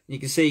 And you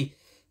can see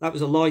that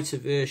was a lighter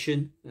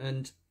version,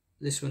 and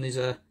this one is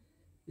a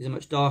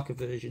much darker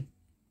version.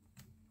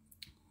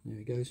 There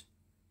he goes.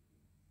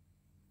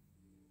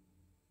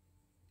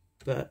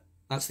 But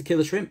that's the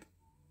killer shrimp.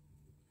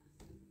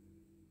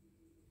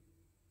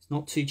 It's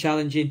not too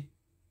challenging,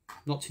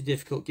 not too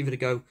difficult. Give it a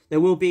go.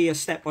 There will be a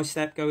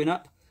step-by-step going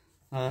up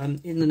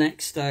in the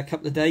next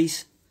couple of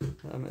days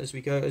as we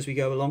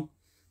go along.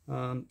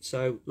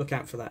 So look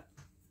out for that.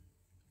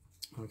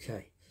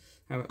 Okay,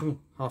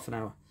 half an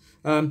hour.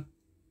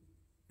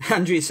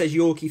 Andrea says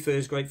Yorkie fur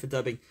is great for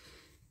dubbing.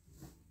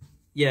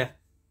 Yeah,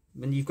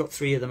 and you've got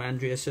 3 of them,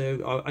 Andrea,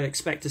 so I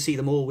expect to see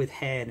them all with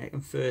hair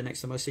and fur next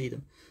time I see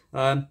them.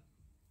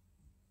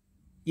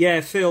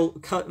 Yeah, Phil,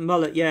 cut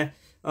mullet, yeah,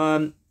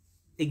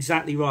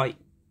 exactly right.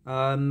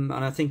 And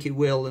I think it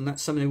will, and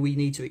that's something we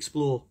need to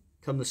explore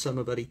come the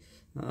summer, buddy,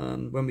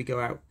 when we go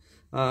out.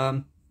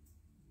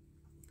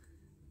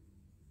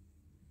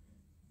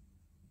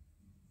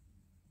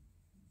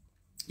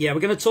 Yeah,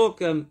 we're going to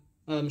talk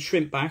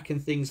shrimp back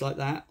and things like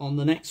that on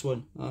the next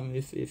one,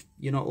 if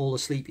you're not all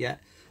asleep yet,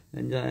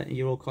 and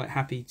you're all quite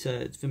happy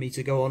for me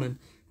to go on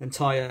and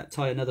tie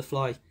another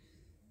fly.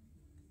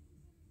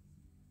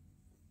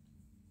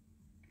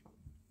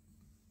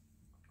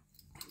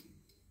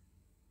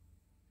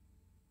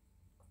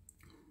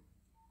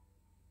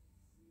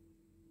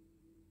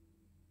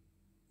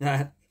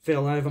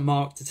 Phil, I have a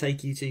mark to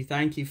take you to.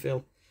 Thank you,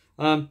 Phil.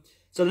 So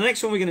the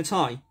next one we're going to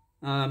tie,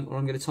 or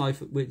I'm going to tie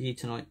with you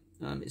tonight,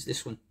 is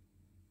this one.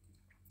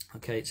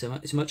 Okay, it's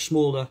a much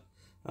smaller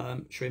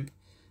shrimp,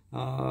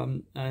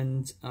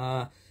 and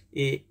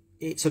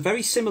it's a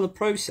very similar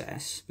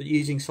process, but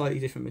using slightly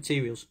different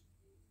materials,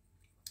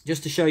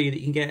 just to show you that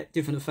you can get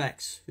different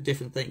effects for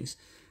different things.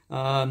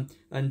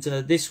 And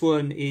this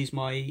one is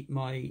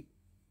my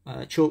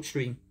chalk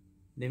stream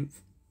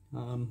nymph.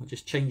 I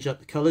just changed up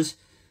the colours.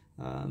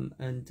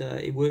 And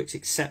it works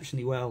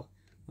exceptionally well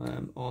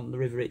on the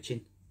River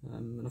Itchen,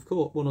 and I've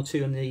caught 1 or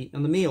 2 on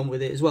the Meon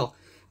with it as well.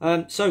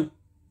 So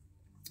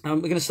we're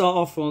going to start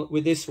off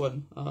with this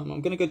one.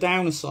 I'm going to go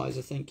down a size,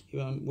 I think,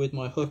 with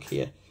my hook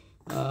here.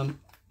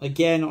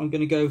 Again, I'm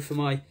going to go for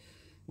my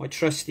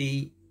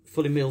trusty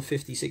fully milled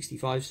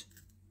 50-65s.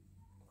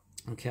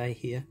 Okay,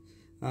 here,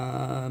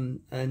 and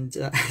I'm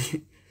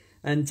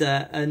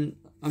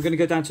going to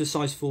go down to a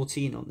size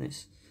 14 on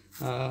this.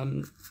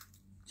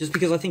 Just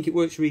because I think it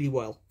works really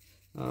well,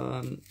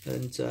 and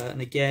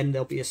again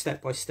there'll be a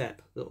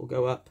step-by-step that will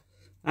go up,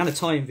 and a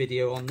tying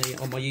video on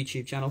my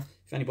YouTube channel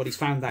if anybody's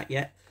found that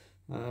yet.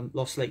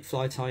 Lost Lake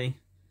Fly Tying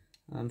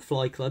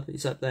Fly Club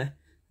is up there.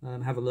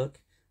 Have a look.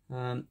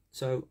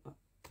 So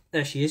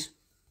there she is.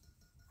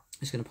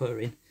 Just going to put her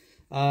in.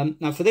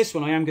 Now for this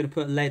one, I am going to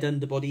put lead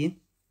underbody in.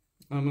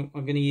 I'm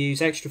going to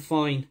use extra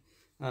fine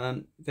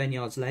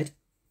Vineyards lead.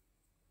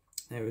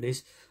 There it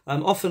is.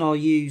 Often I'll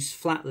use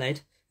flat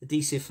lead,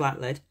 adhesive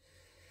flat lead,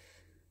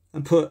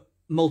 and put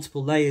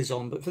multiple layers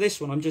on, but for this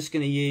one I'm just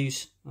going to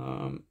use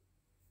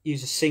a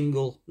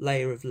single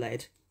layer of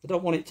lead. I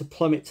don't want it to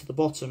plummet to the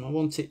bottom. I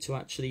want it to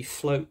actually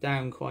float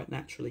down quite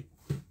naturally.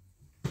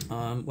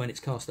 when it's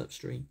cast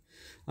upstream.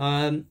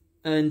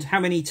 And how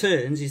many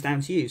turns is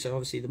down to you. So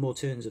obviously the more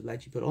turns of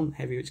lead you put on, the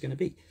heavier it's going to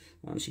be.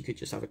 So you could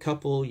just have a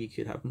couple, you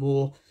could have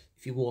more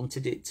if you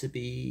wanted it to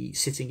be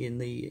sitting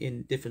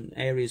in different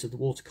areas of the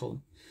water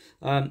column.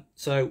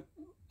 So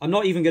I'm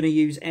not even going to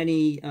use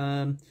any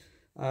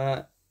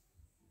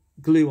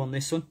glue on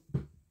this one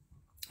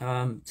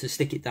to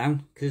stick it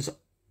down, because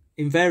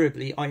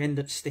invariably I end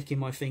up sticking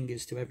my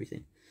fingers to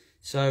everything.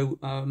 So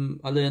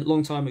I learned a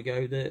long time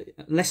ago that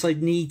unless I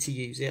need to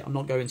use it, I'm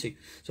not going to.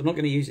 So I'm not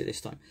going to use it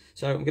this time.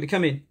 So I'm going to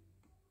come in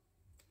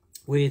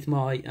with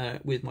my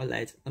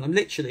lead, and I'm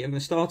going to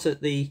start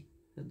at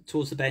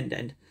towards the bend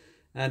end,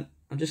 and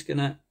I'm just going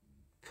to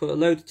put a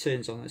load of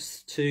turns on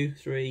this. 2,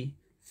 3,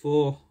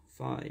 4,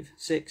 5,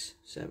 6,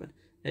 7,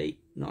 8,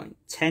 9,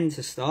 10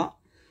 to start.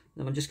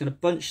 Then I'm just going to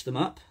bunch them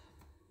up.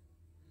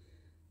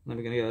 And then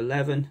we're going to go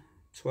 11,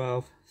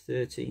 12,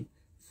 13,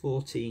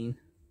 14.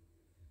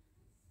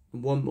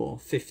 And one more,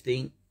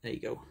 15. There you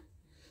go.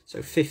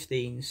 So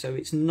 15. So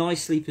it's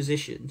nicely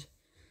positioned,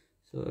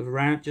 sort of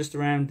around, just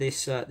around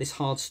this this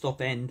hard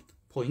stop end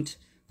point,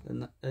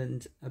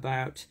 and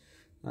about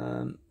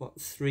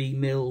 3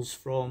 mils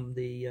from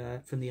the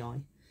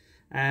eye.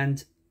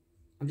 And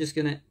I'm just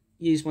going to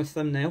use my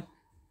thumbnail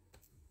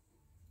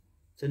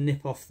to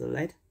nip off the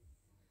lead.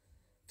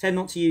 Tend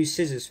not to use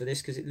scissors for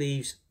this because it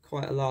leaves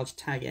quite a large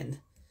tag end,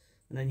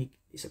 and then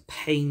it's a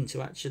pain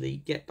to actually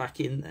get back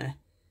in there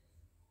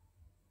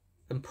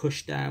and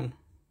push down.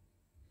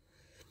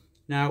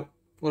 Now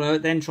what I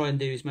then try and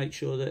do is make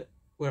sure that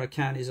where I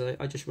can is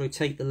I just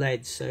rotate the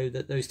lead so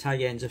that those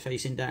tag ends are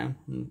facing down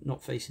and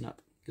not facing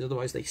up, because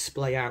otherwise they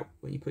splay out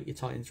when you put your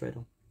tie-in thread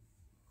on.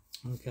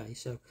 Okay,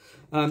 so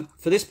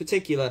for this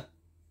particular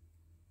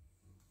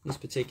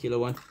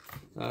one,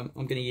 I'm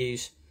going to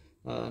use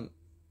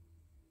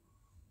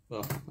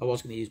well, I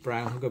was going to use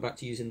brown. I'll go back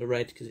to using the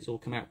red because it's all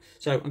come out.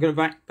 So I'm going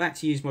to back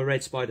to use my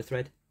red spider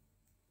thread.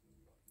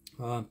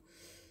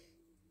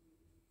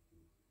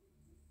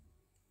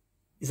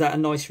 Is that a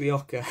nice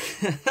Rioja?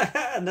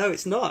 No,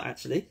 it's not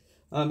actually.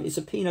 It's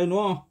a Pinot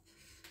Noir.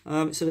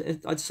 I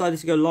decided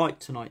to go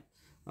light tonight,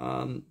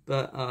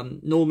 but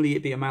normally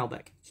it'd be a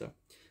Malbec. So,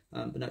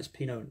 but no, it's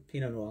Pinot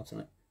Noir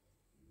tonight.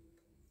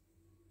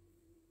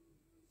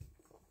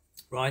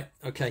 Right.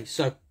 Okay.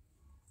 So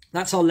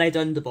that's our lead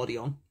underbody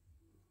on.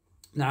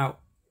 Now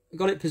I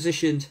got it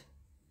positioned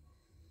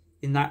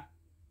in that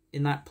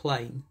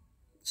plane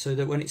so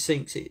that when it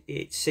sinks,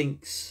 it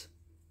sinks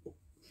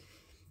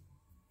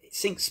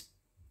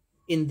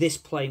in this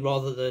plane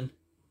rather than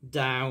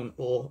down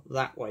or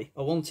that way.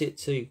 I want it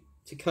to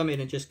come in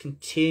and just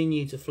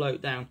continue to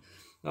float down.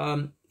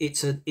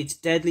 It's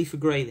deadly for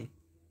grayling.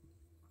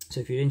 So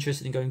if you're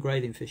interested in going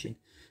grayling fishing,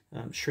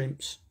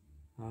 shrimps,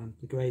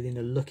 the grayling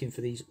are looking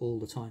for these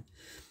all the time.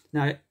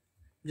 Now I'm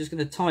just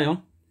going to tie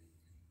on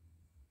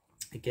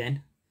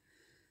again,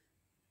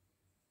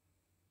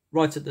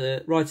 right at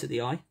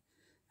the eye,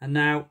 and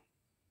now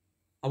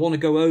I want to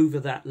go over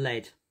that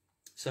lead.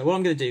 So what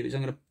I'm going to do is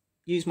I'm going to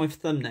use my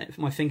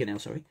fingernail.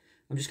 Sorry,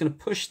 I'm just going to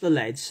push the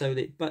lead so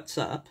that it butts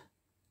up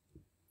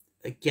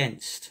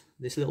against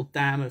this little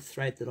dam of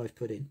thread that I've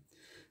put in,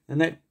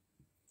 and then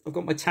I've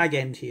got my tag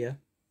end here.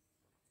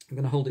 I'm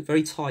going to hold it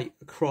very tight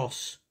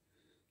across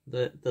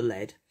the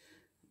lead,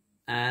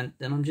 and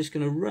then I'm just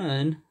going to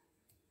run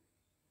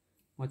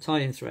my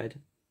tie-in thread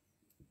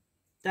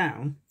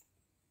down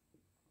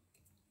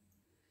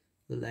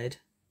the lead,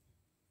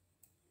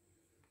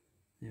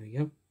 there we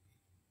go,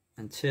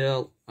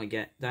 until I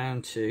get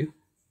down to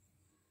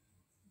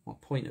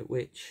what point at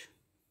which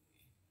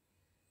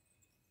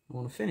I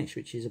want to finish,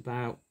 which is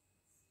about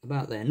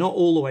there, not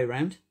all the way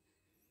around.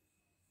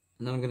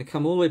 And then I'm going to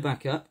come all the way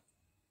back up,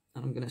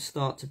 and I'm going to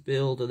start to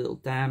build a little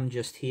dam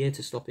just here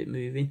to stop it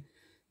moving,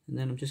 and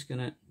then I'm just going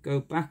to go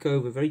back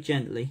over very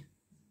gently.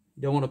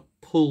 You don't want to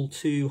pull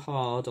too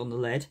hard on the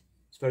lead.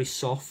 It's very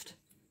soft.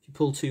 If you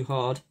pull too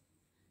hard,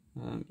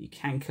 you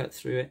can cut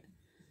through it,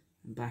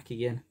 and back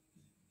again,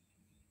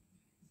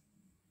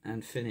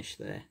 and finish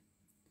there.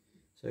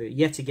 So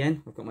yet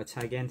again, I've got my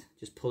tag end,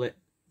 just pull it,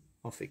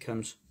 off it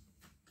comes.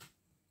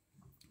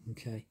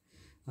 Okay,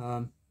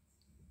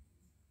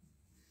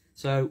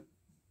 so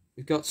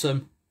we've got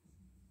a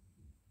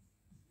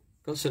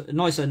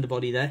nice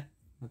underbody there.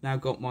 I've now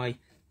got my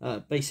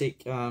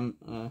basic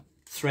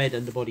thread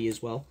underbody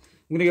as well.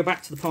 I'm going to go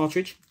back to the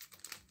partridge.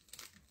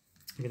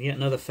 I'm going to get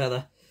another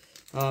feather.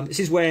 This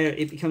is where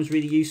it becomes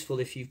really useful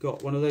if you've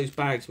got one of those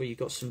bags where you've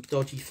got some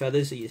dodgy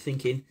feathers that you're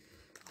thinking,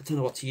 I don't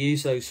know what to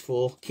use those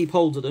for. Keep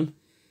hold of them,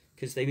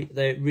 because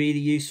they're really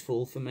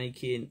useful for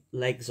making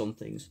legs on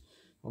things,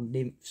 on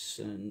nymphs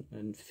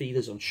and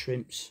feeders on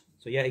shrimps.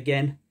 So yeah,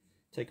 again,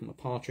 taking my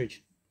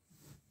partridge.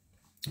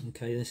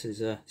 Okay, this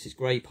is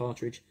grey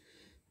partridge.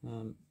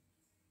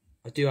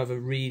 I do have a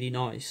really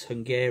nice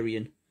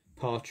Hungarian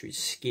partridge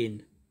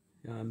skin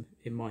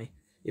in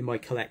my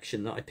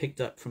collection that I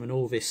picked up from an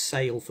Orvis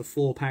sale for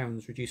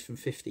 £4, reduced from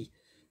 50.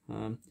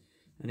 And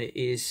it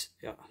is,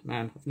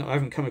 man, I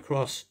haven't come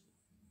across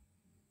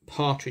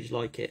partridge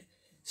like it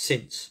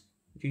since.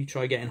 if you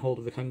try getting hold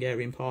of a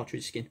Hungarian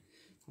partridge skin.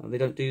 They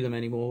don't do them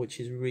anymore, which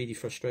is really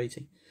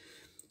frustrating.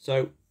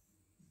 So,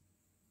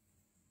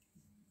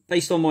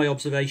 based on my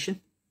observation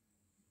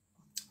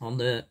on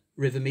the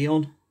River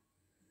Meon,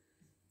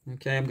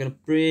 okay, I'm going to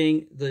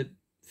bring the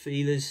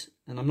feelers,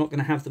 and I'm not going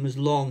to have them as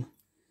long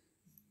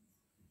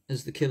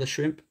as the killer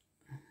shrimp.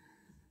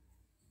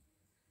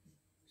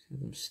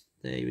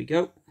 There we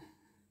go.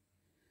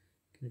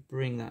 I'm going to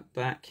bring that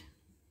back.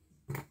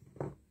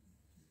 And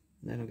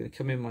then I'm going to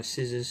come in with my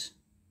scissors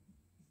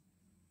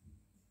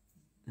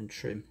and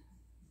trim.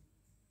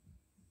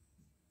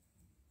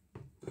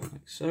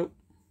 Like so.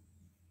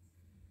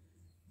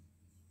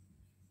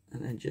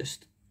 And then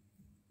just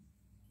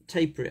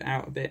taper it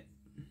out a bit.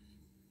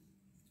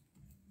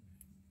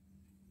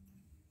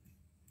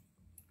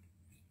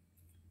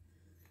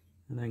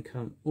 And then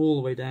come all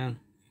the way down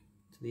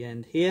to the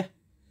end here.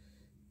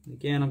 And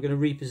again, I'm going to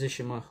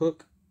reposition my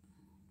hook.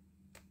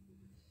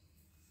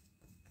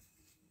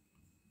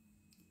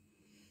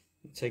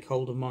 Take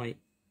hold of my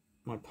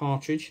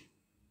partridge.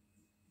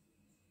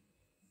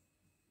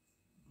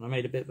 I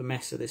made a bit of a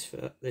mess of this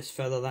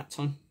feather that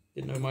time.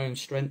 Didn't know my own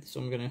strength, so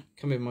I'm going to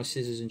come in with my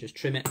scissors and just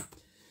trim it.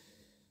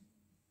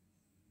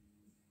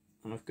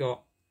 And I've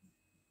got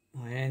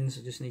my ends.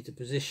 I just need to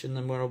position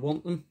them where I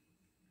want them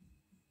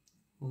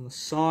on the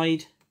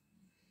side,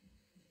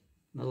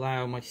 and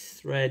allow my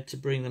thread to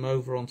bring them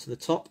over onto the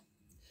top,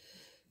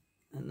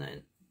 and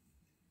then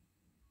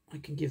I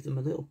can give them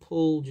a little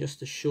pull just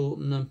to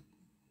shorten them.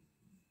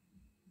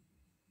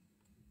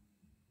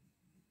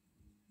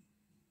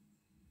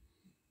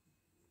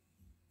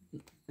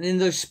 And in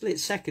those split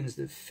seconds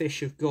that fish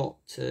have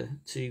got to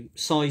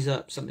size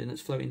up something that's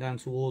floating down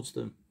towards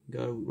them,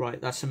 go, right,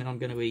 that's something I'm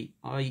going to eat.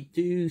 I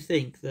do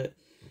think that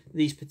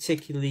these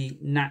particularly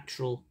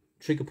natural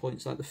trigger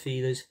points like the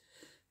feelers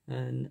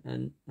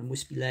and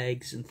wispy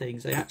legs and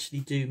things, they actually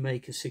do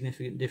make a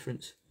significant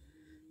difference.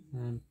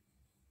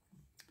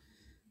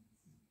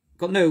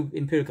 Got no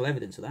empirical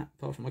evidence of that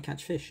apart from I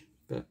catch fish,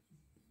 but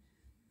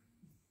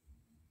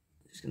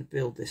I'm just going to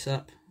build this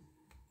up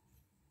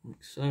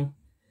like so.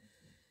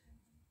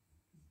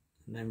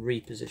 And then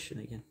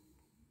reposition again.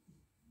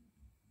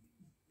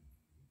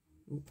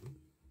 Oop.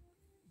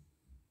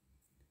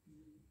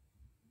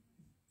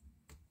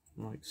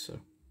 Like so.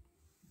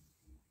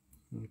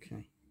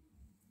 Okay.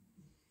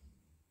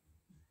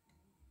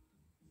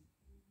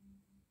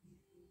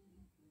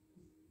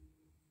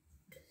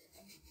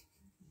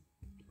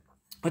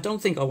 I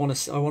don't think I want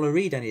to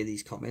read any of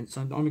these comments.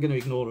 I'm going to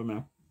ignore them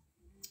now.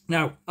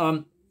 Now,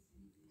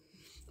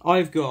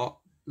 I've got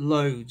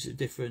loads of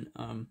different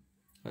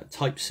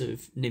types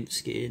of nymph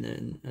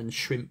skin and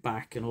shrimp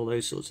back and all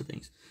those sorts of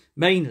things,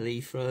 mainly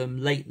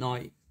from late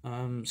night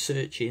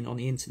searching on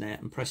the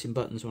internet and pressing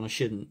buttons when I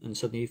shouldn't, and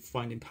suddenly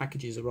finding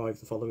packages arrive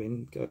the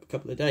following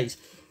couple of days.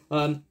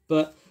 You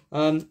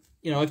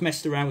know, I've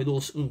messed around with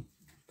all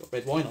got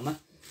red wine on that.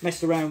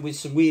 Messed around with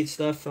some weird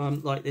stuff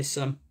like this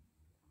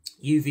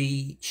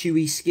UV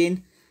chewy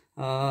skin.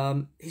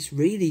 It's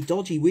really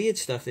dodgy, weird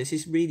stuff. This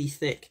is really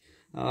thick,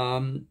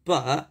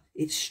 but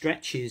it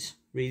stretches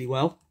really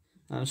well.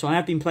 So I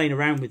have been playing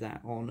around with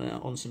that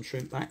on some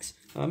shrimp backs.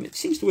 It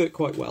seems to work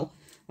quite well.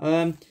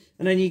 And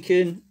then you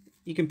can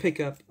pick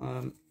up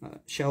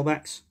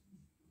shellbacks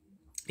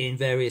in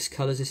various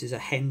colours. This is a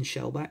hen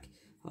shellback.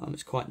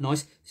 It's quite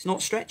nice. It's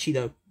not stretchy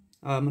though,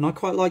 and I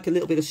quite like a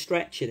little bit of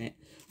stretch in it.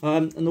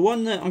 And the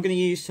one that I'm going to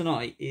use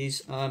tonight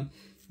is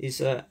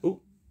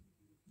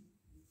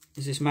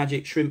this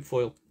magic shrimp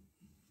foil.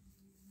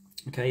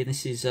 Okay,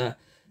 this is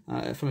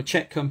from a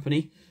Czech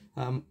company.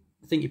 I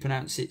think you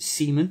pronounce it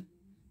Seaman.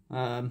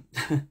 I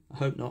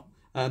hope not.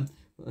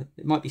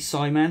 It might be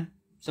Simon,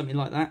 something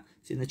like that.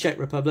 It's in the Czech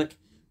Republic.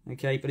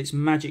 Okay, but it's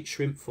magic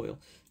shrimp foil.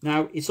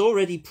 Now, it's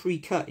already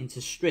pre-cut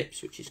into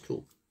strips, which is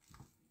cool.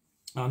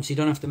 So you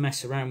don't have to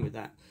mess around with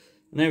that.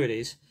 And there it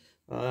is.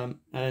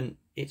 And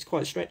it's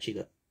quite stretchy,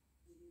 look.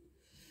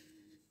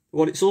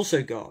 What it's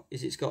also got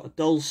is it's got a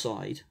dull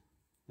side,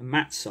 a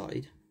matte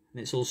side, and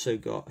it's also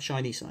got a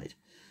shiny side.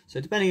 So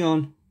depending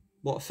on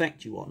what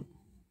effect you want,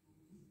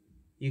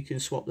 you can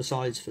swap the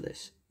sides for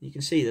this. You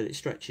can see that it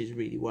stretches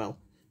really well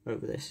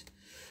over this.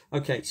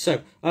 Okay,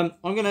 so I'm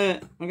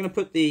gonna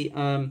put the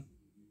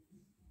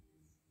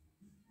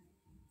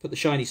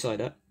shiny side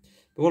up.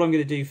 But what I'm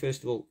going to do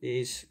first of all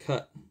is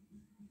cut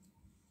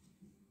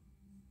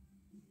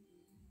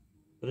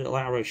a little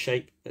arrow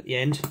shape at the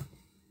end.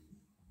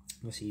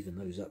 Let's even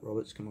those up,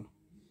 Roberts. Come on.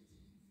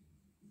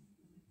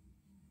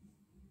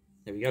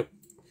 There we go.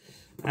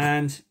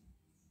 And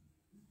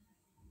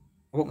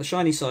I want the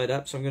shiny side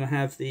up, so I'm going to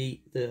have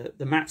the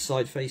matte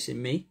side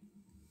facing me,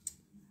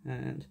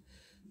 and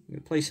I'm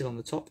going to place it on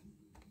the top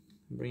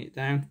and bring it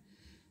down,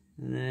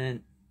 and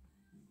then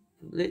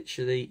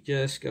literally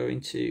just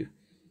going to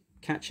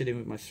catch it in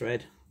with my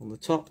thread on the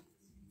top,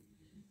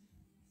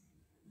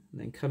 and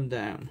then come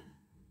down,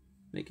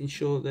 making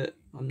sure that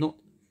I'm not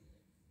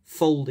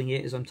folding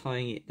it as I'm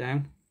tying it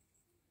down,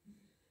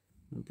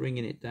 and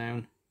bringing it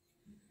down,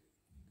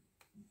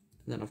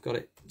 and then I've got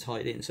it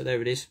tied in. So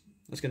there it is.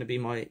 That's going to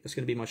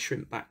be my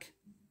shrimp back.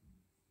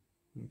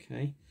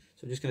 Okay,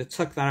 so I'm just going to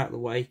tuck that out of the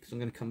way because I'm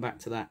going to come back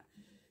to that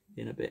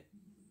in a bit.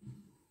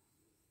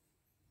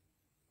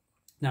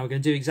 Now we're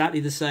going to do exactly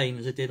the same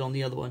as I did on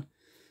the other one.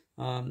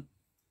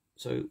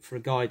 So for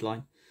a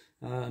guideline,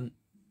 I'm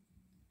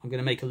going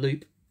to make a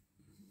loop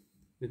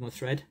with my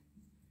thread.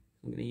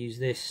 I'm going to use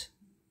this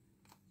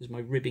as my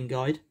ribbing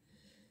guide.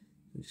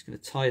 I'm just going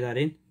to tie that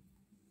in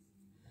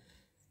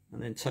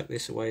and then tuck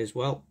this away as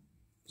well.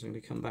 So I'm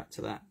going to come back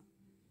to that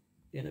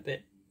in a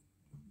bit.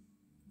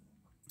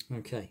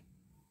 Okay,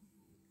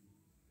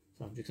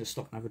 so I'm just going to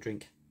stop and have a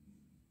drink.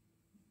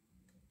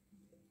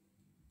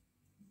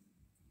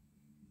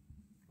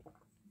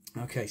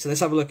 Okay, so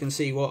let's have a look and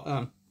see what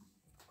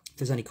if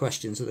there's any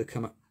questions that have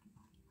come up.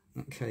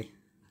 Okay,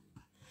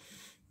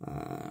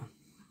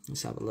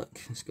 let's have a look.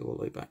 Let's go all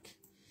the way back.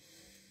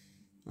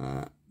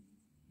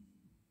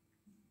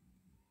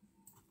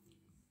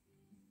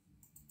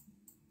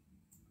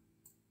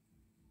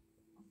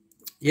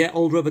 Yeah,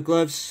 old rubber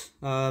gloves,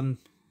 you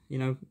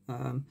know,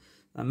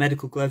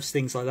 medical gloves,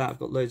 things like that. I've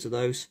got loads of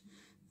those.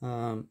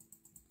 Oh,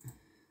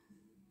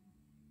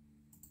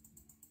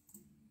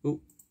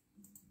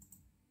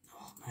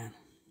 man.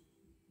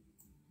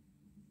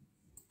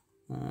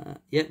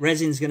 Yeah,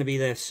 resin's going to be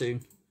there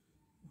soon.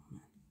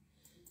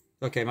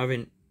 Okay, I'm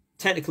having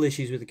technical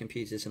issues with the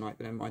computer tonight,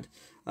 but never mind.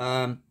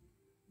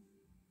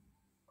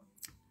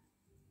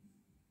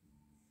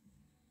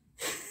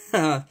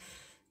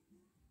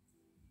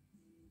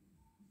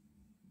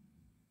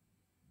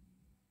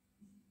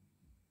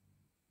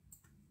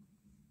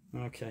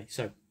 Okay,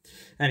 so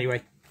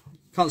anyway,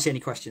 can't see any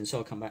questions, so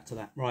I'll come back to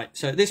that. Right,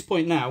 so at this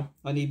point now,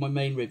 I need my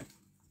main rib.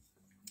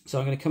 So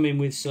I'm going to come in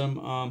with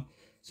some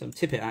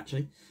tippet.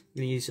 Actually, I'm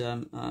going to use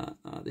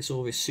this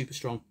Orvis Super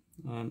Strong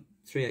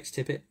 3X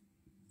tippet.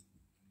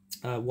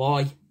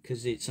 Why?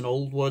 Because it's an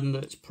old one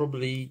that's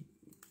probably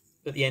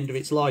at the end of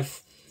its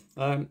life,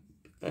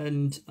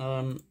 and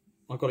I've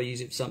got to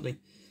use it for something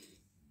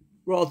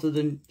rather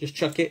than just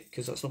chuck it,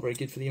 because that's not very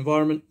good for the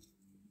environment.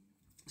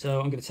 So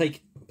I'm going to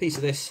take a piece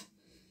of this,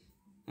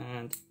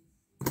 and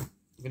I'm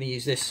going to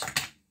use this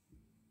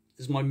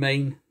as my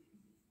main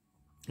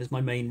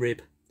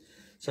rib.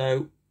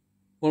 So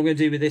what I'm going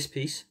to do with this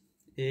piece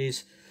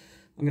is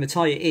I'm going to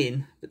tie it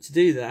in, but to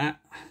do that,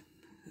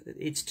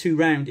 it's too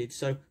rounded.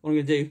 So what I'm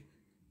going to do,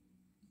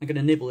 I'm going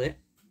to nibble it.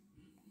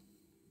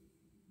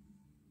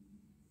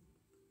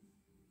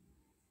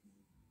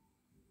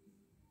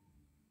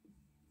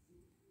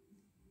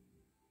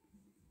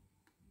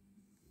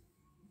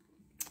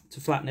 To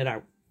flatten it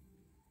out.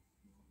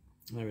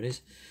 There it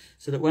is.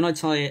 So that when I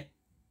tie it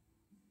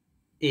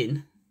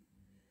in,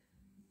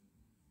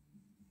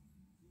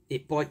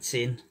 it bites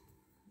in,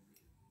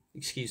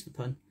 excuse the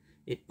pun,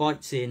 it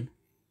bites in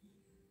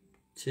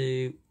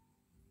to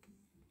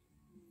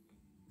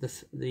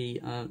the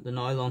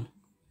nylon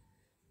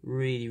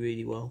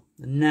really well.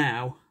 And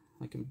now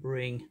I can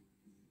bring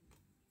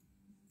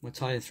my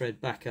tie and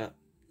thread back up.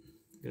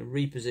 I'm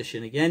going to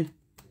reposition again.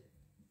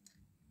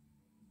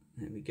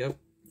 There we go.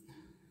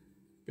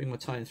 Bring my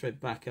tie and thread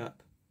back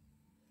up.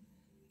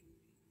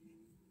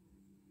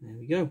 There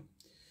we go.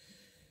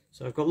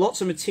 So I've got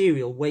lots of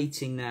material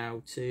waiting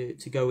now to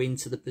go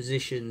into the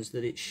positions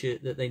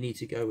that they need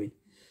to go in.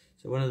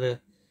 So one of the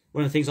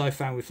things I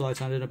found with fly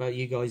tying, I don't know about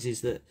you guys,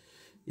 is that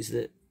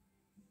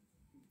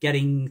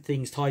getting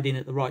things tied in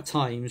at the right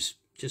times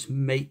just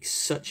makes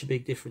such a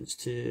big difference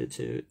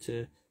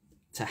to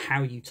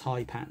how you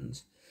tie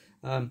patterns.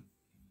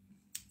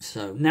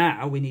 So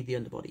now we need the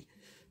underbody.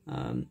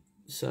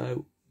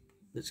 So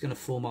that's going to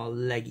form our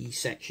leggy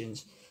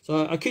sections.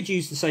 So I could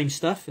use the same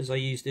stuff as I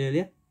used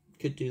earlier.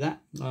 Could do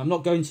that. I'm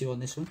not going to on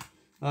this one.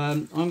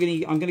 I'm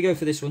gonna go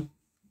for this one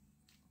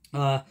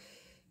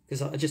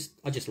because I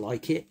just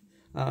like it.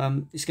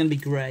 It's going to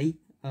be grey.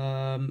 So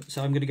I'm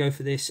going to go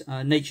for this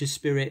Nature's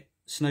Spirit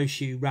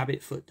Snowshoe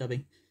Rabbit Foot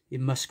dubbing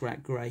in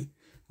muskrat grey.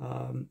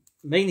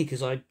 Mainly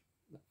because I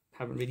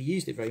haven't really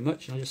used it very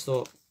much, and I just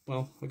thought,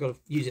 well, I've got to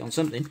use it on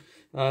something.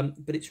 But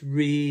it's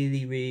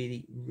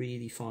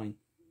really fine.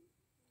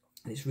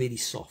 And it's really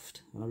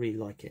soft. I really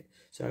like it.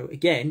 So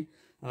again,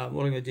 what I'm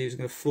going to do is I'm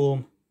going to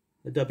form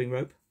a dubbing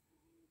rope.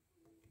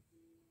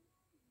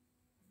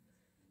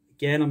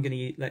 Again, I'm going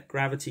to let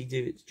gravity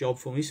do its job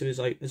for me. So as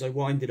I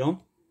wind it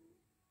on,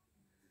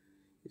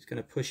 it's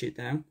going to push it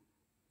down.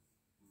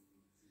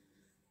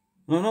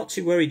 And I'm not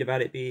too worried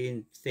about it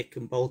being thick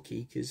and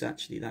bulky, because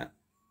actually that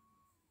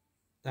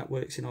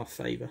works in our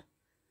favour.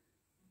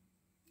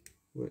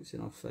 Works in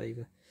our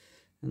favour.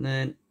 And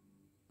then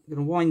I'm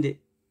going to wind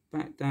it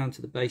back down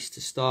to the base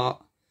to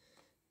start,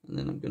 and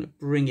then I'm going to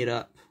bring it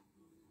up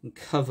and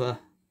cover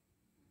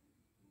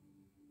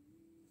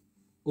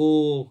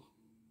all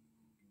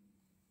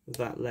of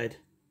that lead.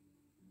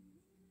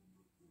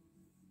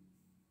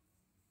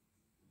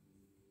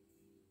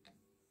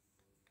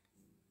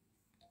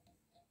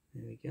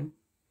 There we go.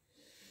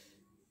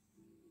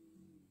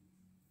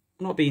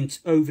 I'm not being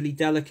overly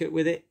delicate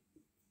with it.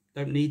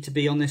 Don't need to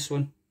be on this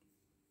one.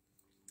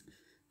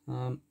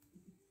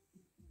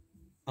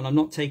 and I'm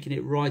not taking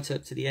it right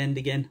up to the end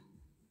again,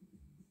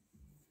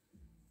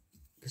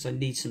 because I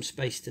need some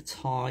space to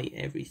tie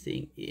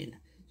everything in.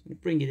 So I'm going to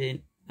bring it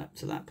in up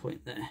to that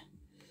point there.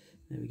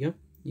 There we go.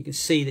 You can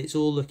see that it's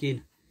all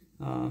looking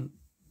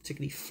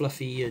particularly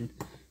fluffy and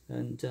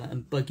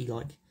buggy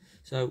like.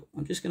 So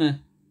I'm just going to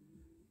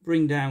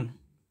bring down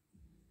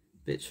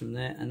bits from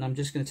there, and I'm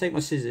just going to take my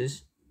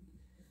scissors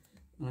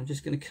and I'm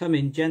just going to come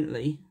in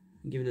gently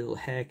and give it a little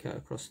haircut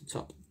across the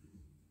top.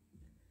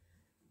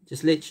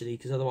 Just literally,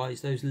 because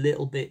otherwise those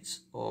little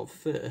bits of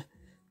fur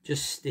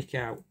just stick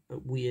out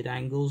at weird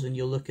angles and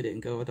you'll look at it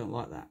and go, I don't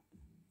like that.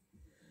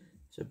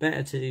 So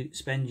better to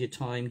spend your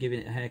time giving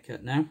it a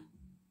haircut now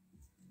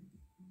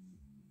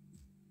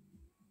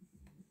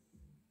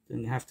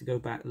than have to go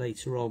back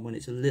later on when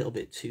it's a little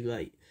bit too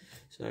late.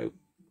 So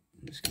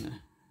I'm just going to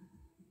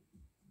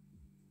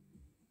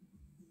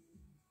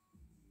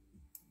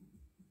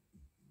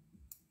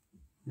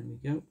there we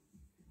go.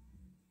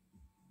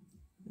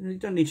 You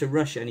don't need to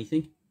rush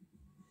anything.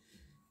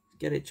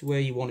 Get it to where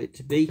you want it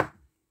to be.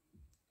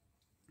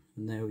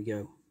 And there we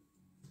go.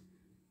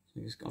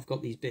 So I've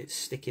got these bits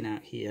sticking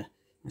out here.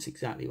 That's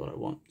exactly what I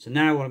want. So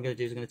now what I'm going to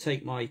do is I'm going to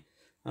take my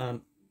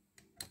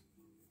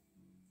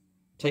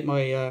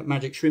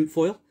magic shrimp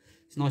foil.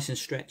 It's nice and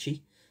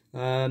stretchy.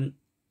 And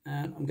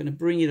I'm going to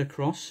bring it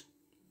across,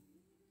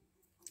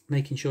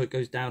 making sure it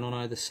goes down on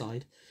either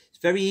side.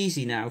 It's very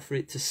easy now for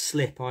it to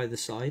slip either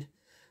side.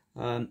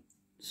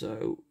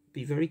 So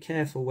be very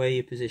careful where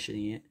you're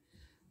positioning it.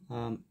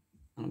 And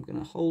I'm going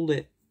to hold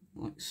it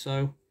like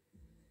so.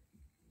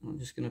 I'm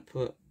just going to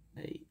put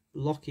a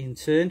lock-in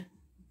turn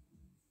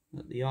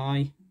at the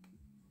eye,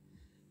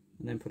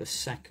 and then put a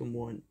second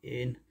one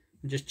in,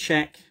 and just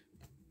check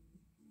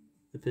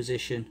the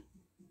position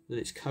that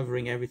it's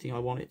covering everything I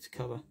want it to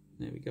cover.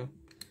 There we go. And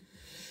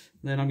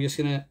then I'm just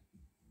going to,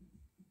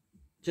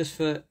 just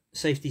for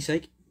safety's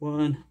sake,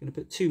 I'm going to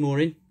put two more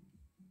in,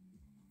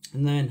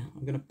 and then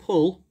I'm going to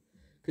pull,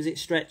 because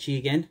it's stretchy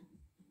again,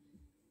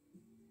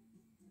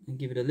 and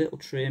give it a little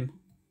trim,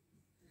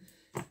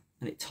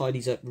 and it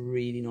tidies up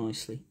really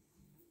nicely.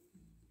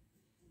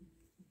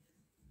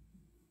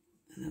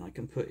 And then I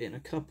can put in a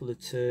couple of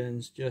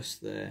turns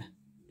just there,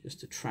 just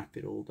to trap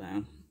it all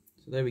down.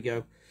 So there we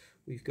go.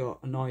 We've got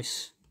a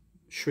nice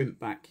shrimp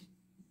back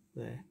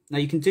there. Now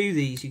you can do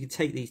these, you can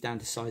take these down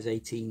to size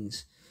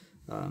 18s.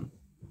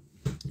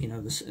 You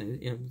know,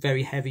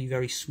 very heavy,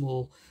 very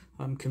small,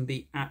 can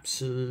be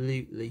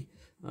absolutely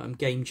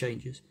game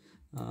changers.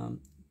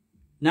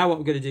 Now what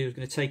we're going to do is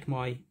going to take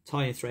my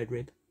tie-in thread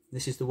rib.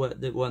 This is the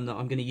one that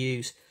I'm going to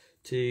use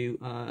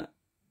to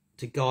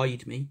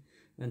guide me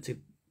and to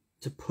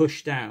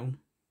push down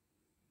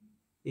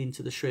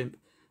into the shrimp.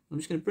 I'm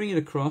just going to bring it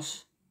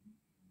across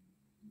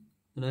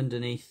and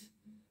underneath,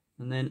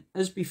 and then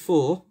as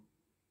before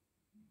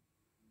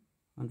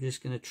I'm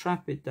just going to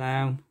trap it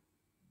down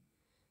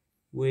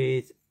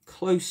with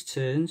close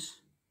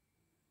turns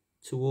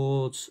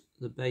towards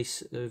the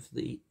base of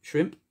the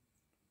shrimp,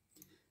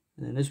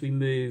 and then as we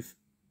move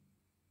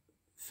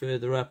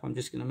further up I'm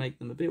just going to make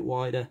them a bit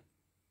wider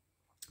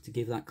to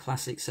give that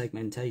classic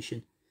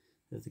segmentation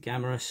of the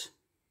gammarus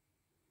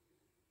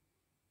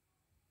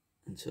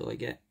until I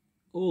get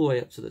all the way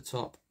up to the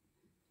top,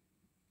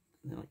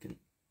 and then I can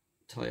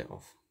tie it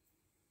off.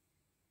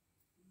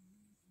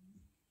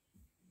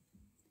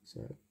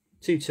 So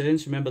 2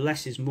 turns, remember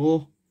less is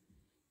more.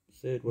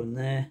 Third one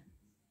there,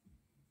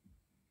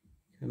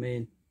 come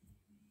in,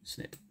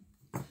 snip.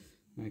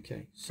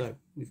 Okay, so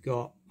we've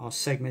got our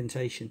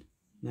segmentation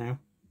now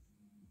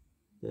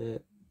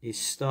that is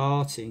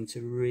starting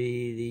to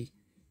really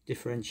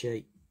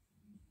differentiate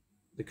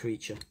the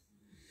creature.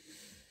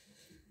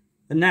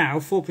 And now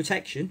for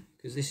protection,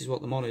 because this is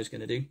what the mono is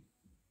going to do,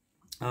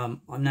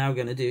 I'm now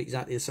going to do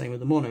exactly the same with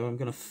the mono. I'm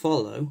going to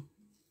follow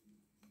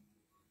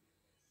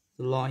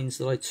the lines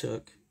that I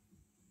took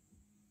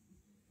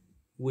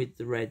with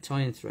the red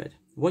tie-in thread.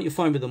 What you'll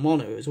find with the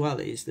mono as well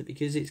is that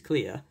because it's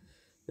clear,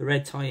 the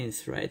red tie-in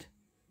thread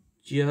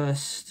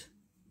just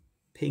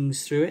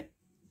pings through it.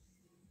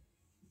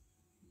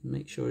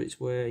 Make sure it's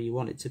where you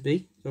want it to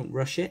be. Don't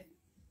rush it.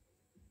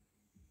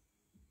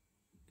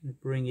 I'm going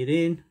to bring it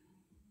in.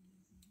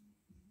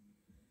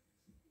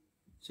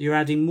 So you're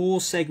adding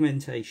more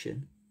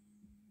segmentation,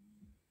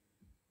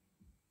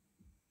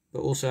 but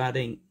also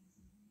adding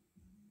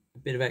a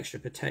bit of extra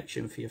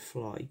protection for your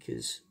fly,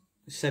 because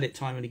I said it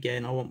time and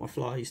again, I want my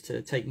flies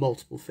to take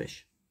multiple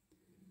fish,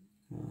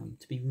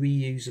 to be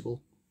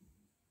reusable,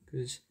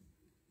 because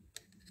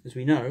as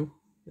we know,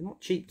 they're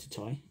not cheap to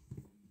tie.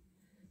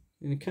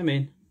 I'm going to come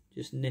in,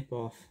 just nip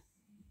off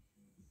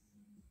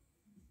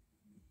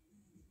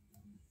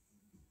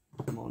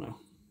the mono.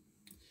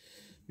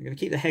 I'm going to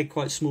keep the head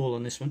quite small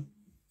on this one,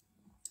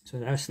 so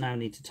I just now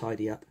need to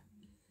tidy up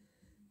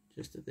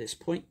just at this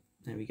point.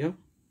 There we go.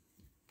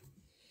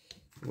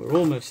 We're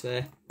almost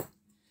there.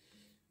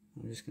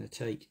 I'm just going to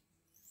take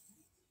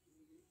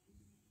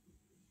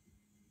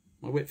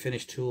my whip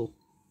finish tool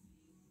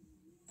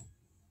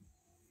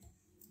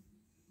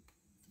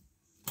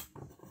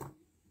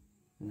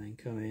and then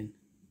come in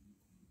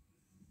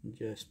and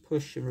just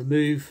push and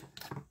remove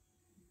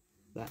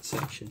that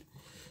section.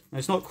 Now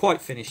it's not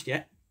quite finished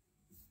yet,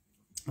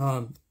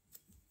 because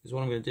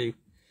what I'm going to do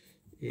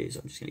is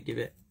I'm just going to give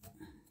it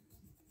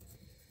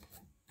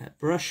a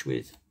brush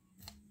with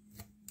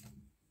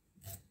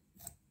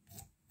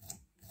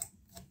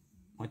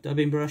my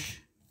dubbing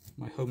brush,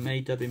 my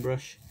homemade dubbing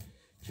brush,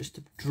 just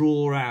to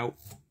draw out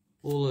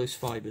all those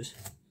fibres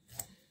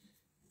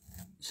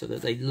so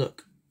that they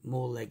look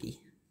more leggy.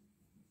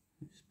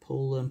 Just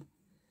pull them.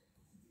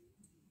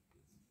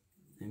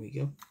 There we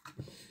go.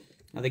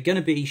 Now they're going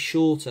to be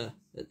shorter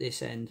at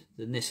this end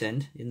than this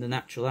end in the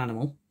natural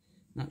animal,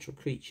 natural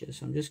creature.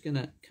 So I'm just going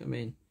to come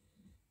in,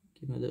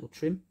 give them a little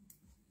trim,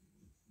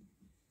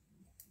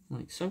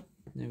 like so.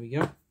 There we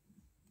go.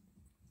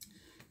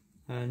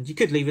 And you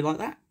could leave it like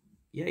that.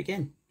 Yeah,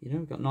 again, you know,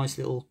 we've got nice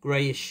little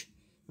greyish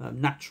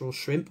natural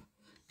shrimp.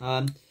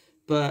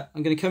 But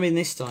I'm going to come in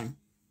this time.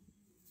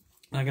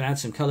 I'm going to add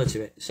some colour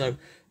to it. So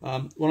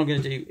what I'm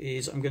going to do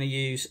is I'm going to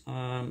use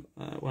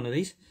one of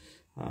these.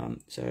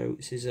 So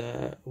this is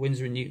a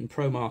Winsor & Newton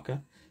Pro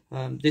Marker.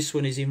 This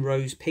one is in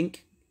rose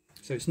pink,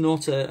 so it's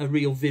not a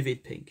real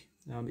vivid pink.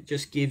 It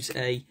just gives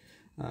a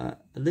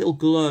little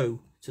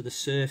glow to the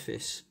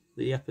surface,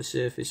 the upper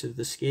surface of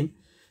the skin.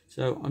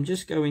 So I'm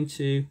just going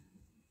to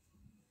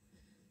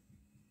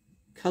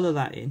colour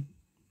that in.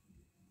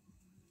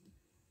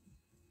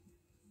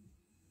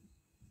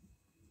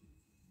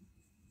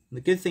 And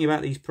the good thing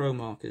about these Pro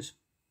Markers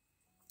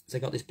is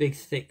they've got this big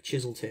thick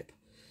chisel tip,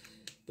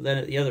 but then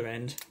at the other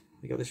end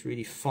we got this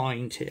really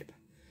fine tip,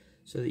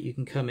 so that you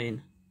can come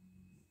in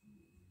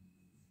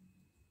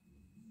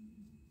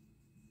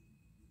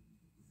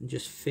and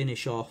just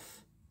finish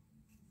off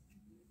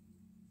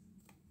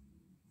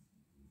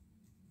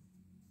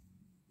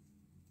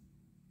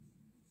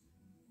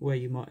where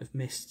you might have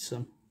missed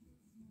some.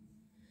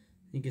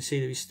 You can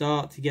see that we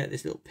start to get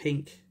this little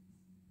pink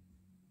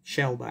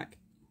shell back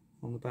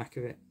on the back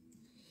of it.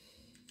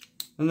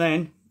 And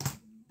then,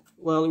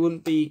 well, it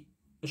wouldn't be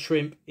a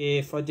shrimp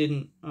if I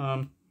didn't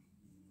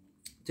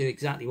do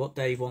exactly what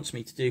Dave wants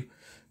me to do,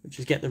 which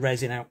is get the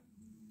resin out.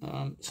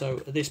 So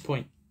at this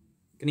point,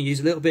 I'm going to use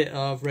a little bit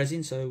of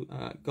resin, so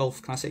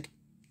Golf Classic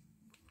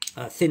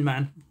Thin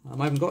Man.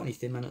 I haven't got any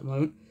Thin Man at the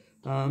moment,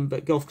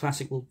 but Golf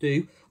Classic will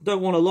do. I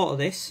don't want a lot of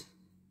this,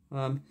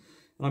 and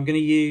I'm going to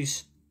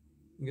use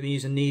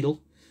a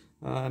needle.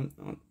 For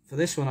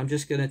this one, I'm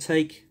just going to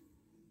take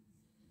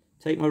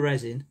my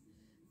resin,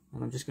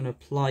 and I'm just going to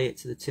apply it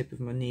to the tip of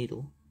my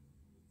needle,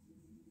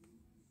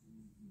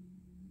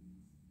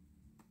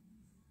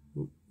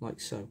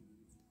 like so.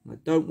 I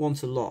don't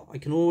want a lot. I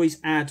can always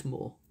add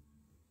more.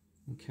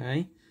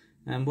 Okay,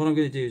 and what I'm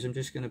going to do is I'm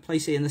just going to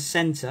place it in the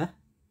center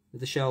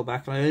of the shell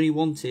back. I only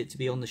want it to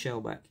be on the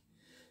shell back,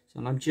 so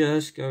I'm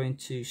just going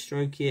to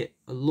stroke it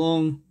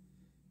along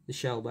the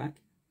shell back.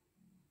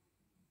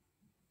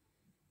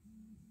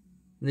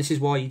 And this is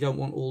why you don't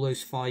want all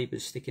those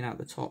fibres sticking out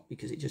the top,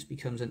 because it just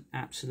becomes an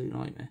absolute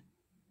nightmare.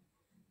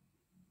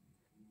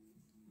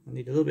 I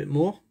need a little bit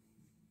more.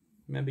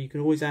 Remember, you can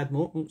always add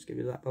more. Oops, get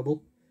rid of that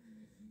bubble.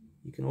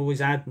 You can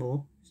always add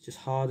more. It's just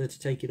harder to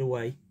take it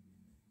away.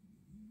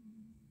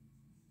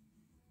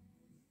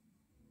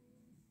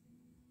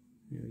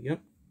 There we go.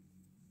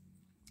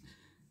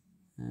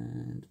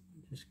 And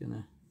I'm just going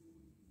to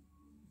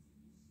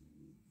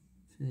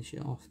finish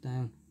it off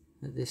down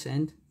at this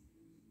end.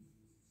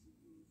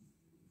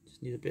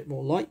 Just need a bit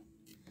more light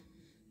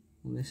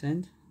on this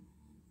end.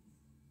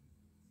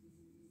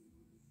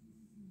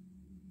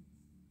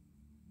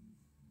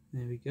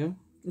 There we go.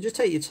 And just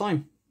take your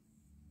time.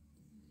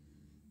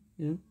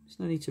 You know, there's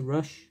no need to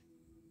rush.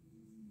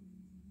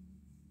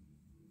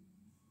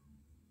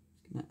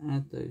 Just going to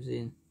add those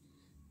in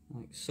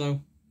like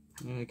so.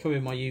 I'm going to come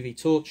in my UV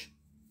torch,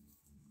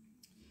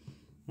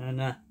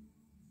 and I'm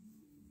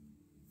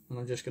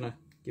just going to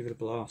give it a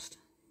blast.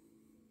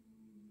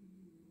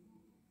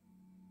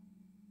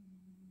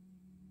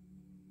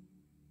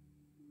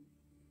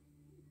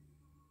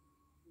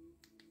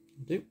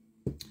 Do.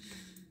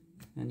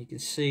 And you can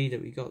see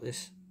that we got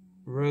this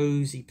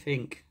rosy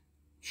pink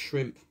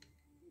shrimp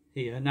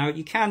here. Now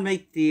you can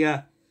make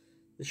the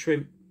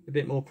shrimp a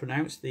bit more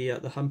pronounced, the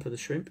hump of the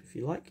shrimp, if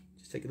you like.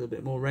 Just take a little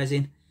bit more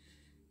resin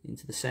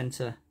into the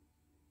center,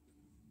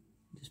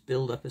 just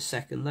build up a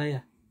second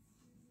layer.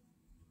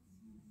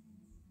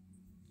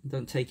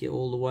 Don't take it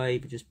all the way,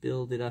 but just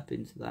build it up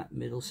into that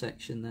middle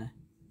section there.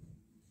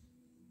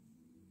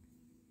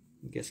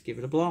 And just give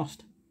it a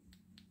blast.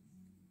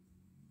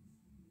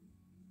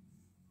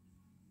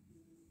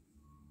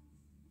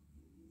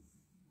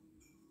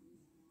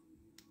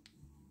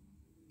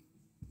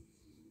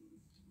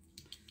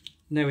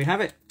 And there we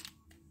have it.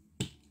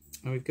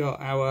 And we've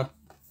got our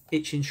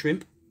Itchen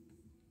Shrimp,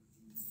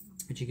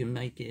 which you can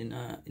make in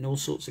all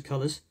sorts of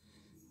colours.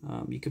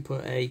 You could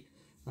put an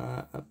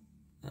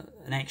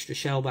extra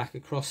shell back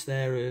across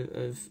there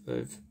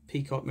of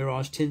Peacock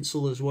Mirage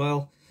tinsel as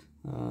well,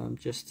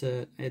 just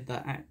to add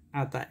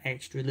that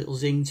extra little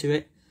zing to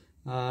it.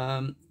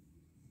 And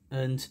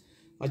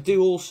I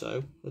do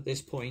also at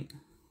this point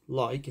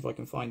like, if I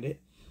can find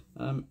it,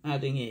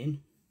 adding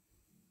in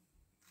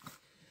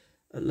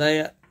a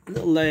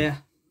little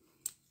layer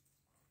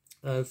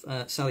of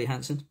Sally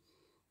Hansen.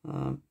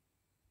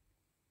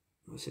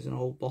 This is an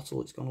old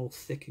bottle, it's gone all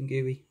thick and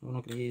gooey. I'm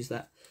not going to use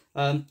that.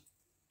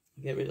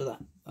 Get rid of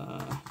that.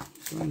 Oh,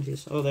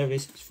 there it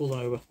is, it's fallen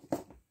over.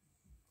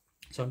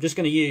 So I'm just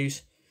going to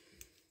use,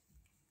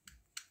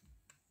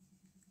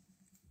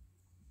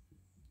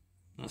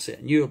 that's it,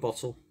 a newer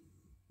bottle.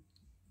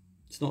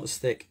 It's not as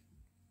thick.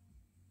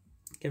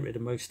 Get rid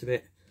of most of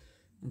it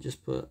and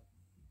just put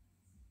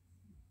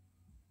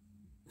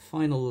a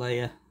final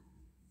layer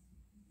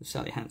of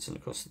Sally Hansen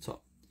across the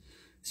top.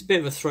 It's a bit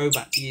of a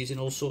throwback to using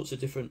all sorts of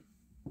different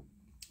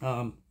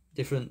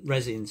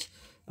resins.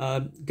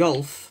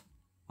 Gulf,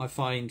 I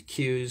find,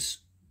 cures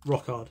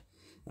rock hard.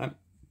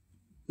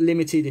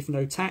 Limited, if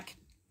no tack.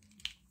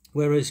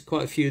 Whereas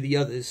quite a few of the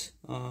others,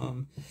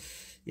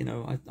 you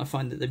know, I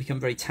find that they become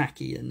very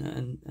tacky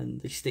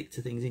and they stick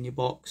to things in your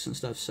box and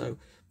stuff. So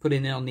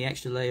putting on the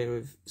extra layer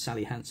of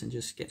Sally Hansen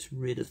just gets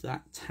rid of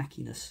that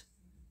tackiness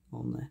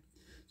on there.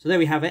 So there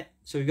we have it.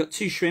 So we've got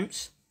 2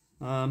 shrimps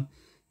that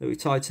we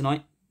tied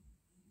tonight.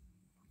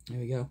 There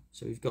we go.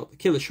 So we've got the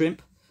killer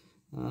shrimp,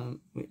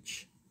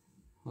 which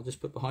I'll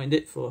just put behind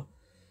it for,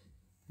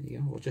 there you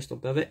go, or just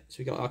above it. So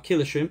we've got our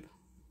killer shrimp.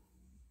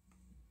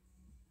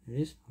 There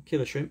it is, our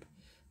killer shrimp,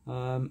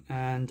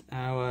 and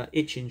our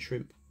Itchen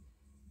shrimp.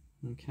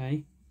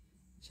 Okay,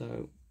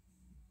 so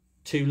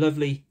 2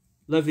 lovely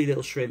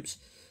little shrimps.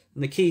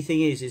 And the key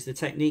thing is the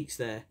techniques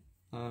there.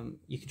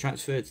 You can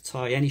transfer to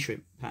tie any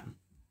shrimp pattern.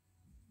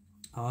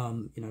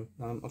 You know,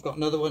 I've got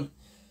another one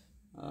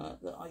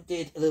that I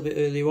did a little bit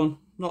earlier on.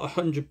 Not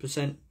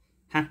 100%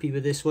 happy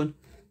with this one.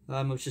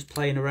 I was just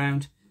playing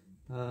around,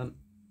 but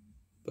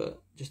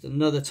just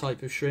another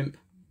type of shrimp.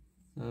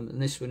 And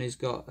this one has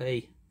got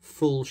a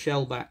full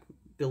shell back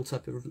built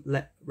up of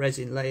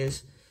resin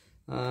layers,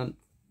 and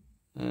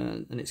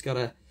it's got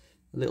a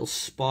little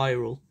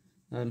spiral,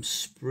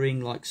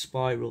 spring-like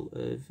spiral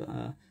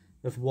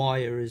of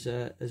wire as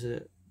a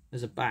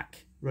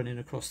back running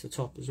across the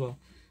top as well.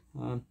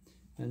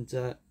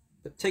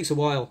 It takes a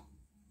while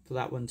for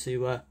that one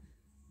to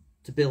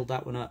build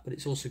that one up, but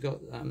it's also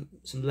got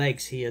some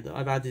legs here that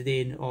I've added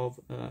in of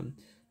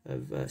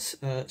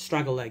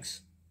straggle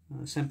legs,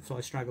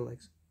 Semperfli straggle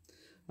legs.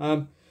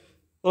 Well,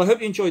 I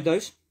hope you enjoyed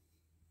those.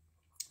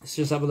 Let's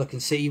just have a look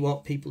and see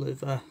what people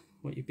have,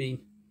 what you've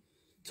been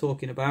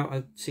talking about.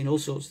 I've seen all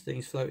sorts of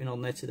things floating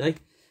on there today.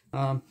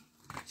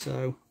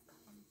 So,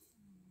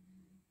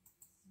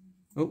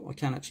 oh, I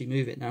can actually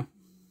move it now.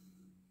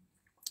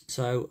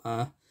 So,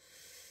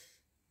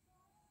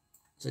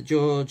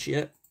 George,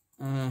 yep.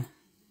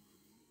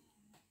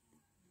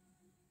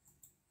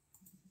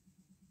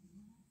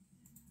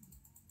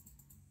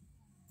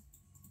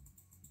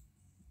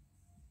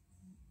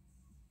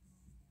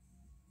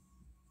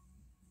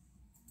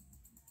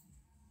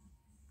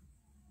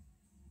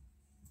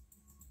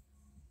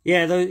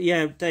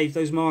 Yeah, Dave,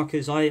 those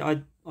markers,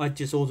 I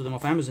just ordered them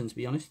off Amazon, to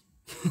be honest.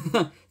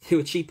 They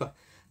were cheaper.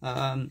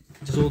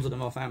 Just ordered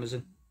them off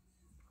Amazon.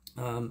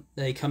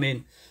 They come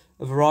in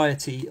a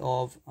variety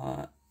of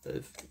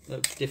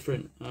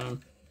different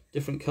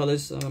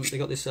colours. They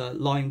got this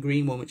lime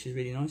green one, which is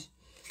really nice,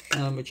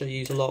 which I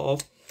use a lot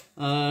of.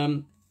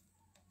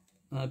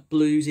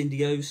 Blues,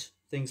 indigos,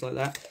 things like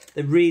that.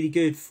 They're really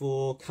good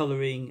for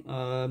colouring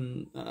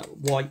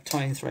white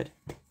tying thread.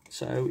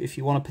 So if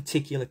you want a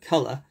particular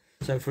colour,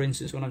 so for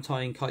instance, when I'm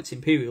tying Kites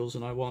Imperials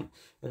and I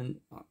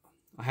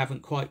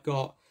haven't quite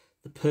got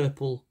the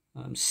purple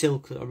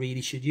silk that I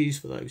really should use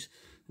for those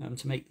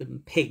to make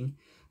them ping,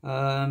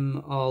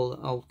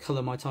 I'll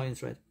colour my tying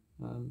thread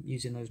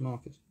using those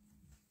markers.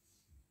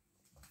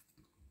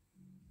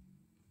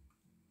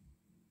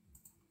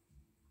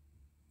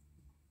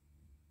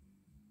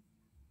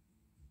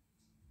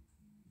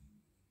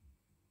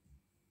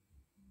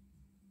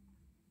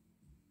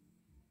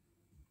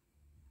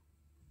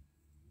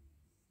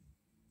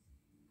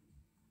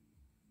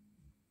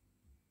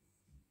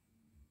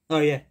 Oh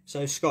yeah,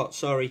 so Scott,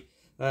 sorry,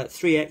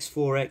 3x,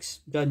 4x.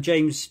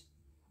 James,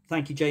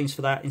 thank you, James,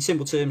 for that. In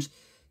simple terms,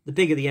 the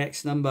bigger the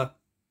X number,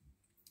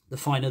 the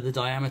finer the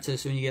diameter.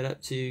 So when you get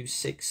up to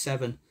 6,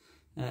 7,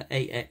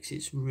 8x,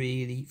 it's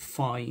really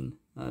fine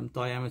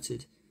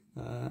diametered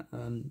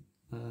copolymer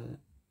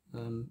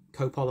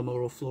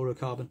or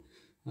fluorocarbon.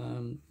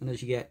 And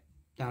as you get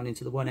down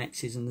into the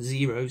 1x's and the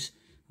zeros,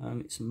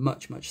 it's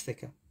much, much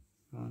thicker.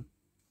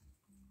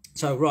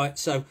 So right,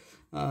 so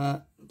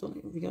I don't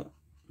think we got.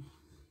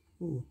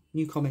 Ooh,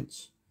 new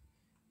comments.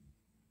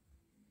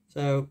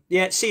 So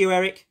yeah, see you,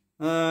 Eric.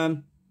 Yeah,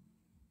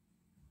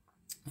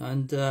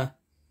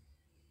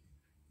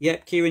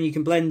 Kieran, you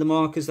can blend the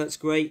markers. That's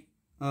great.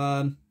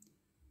 Dave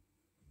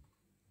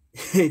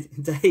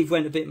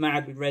went a bit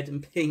mad with red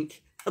and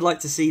pink. I'd like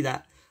to see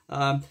that.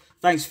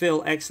 Thanks,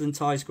 Phil. Excellent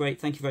ties.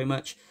 Great. Thank you very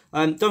much.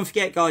 Don't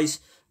forget,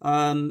 guys,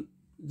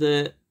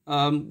 that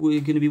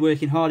we're going to be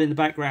working hard in the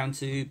background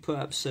to put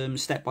up some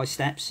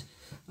step-by-steps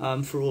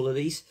for all of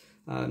these.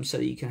 so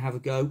that you can have a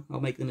go. I'll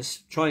make them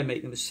try and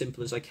make them as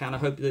simple as I can. I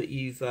hope that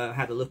you've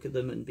had a look at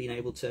them and been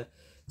able to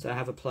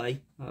have a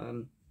play.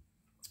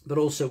 But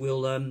also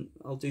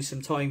I'll do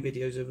some tying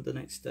videos over the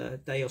next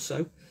day or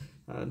so,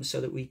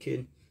 so that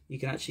you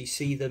can actually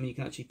see them. You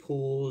can actually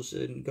pause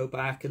and go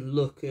back and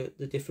look at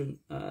the different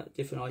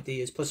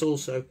ideas. Plus,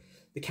 also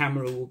the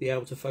camera will be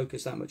able to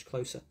focus that much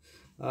closer.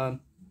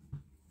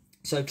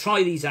 So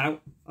try these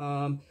out.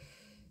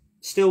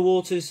 Still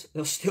waters,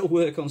 they'll still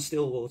work on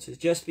still waters.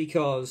 Just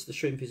because the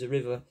shrimp is a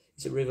river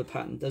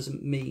pattern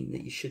doesn't mean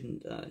that you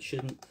shouldn't.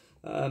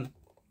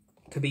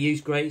 Could be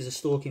used great as a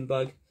stalking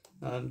bug,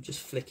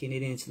 just flicking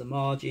it into the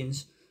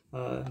margins.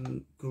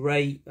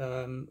 Great.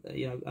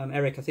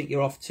 Eric, I think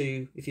you're off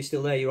to, if you're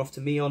still there, you're off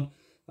to Meon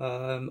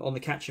on the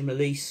catch and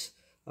release.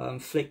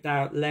 Flicked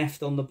out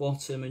left on the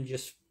bottom and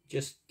just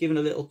giving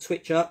a little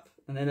twitch up,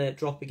 and then let it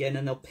drop again,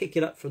 and they'll pick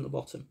it up from the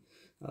bottom.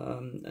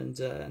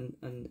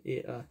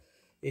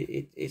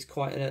 It's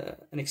quite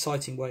an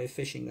exciting way of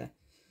fishing there.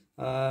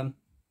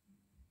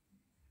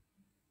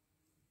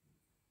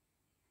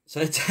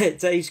 So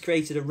Dave's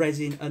created a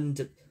resin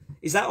under.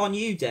 Is that on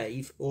you,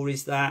 Dave, or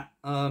is that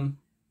on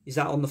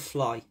the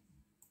fly?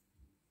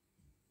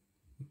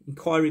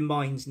 Inquiring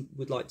minds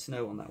would like to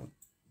know on that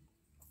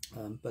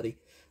one, buddy.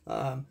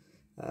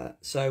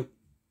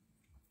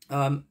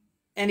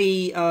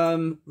 Any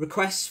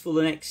requests for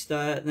the next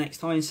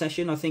tying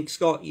session? I think,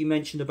 Scott, you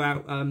mentioned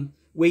about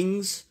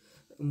wings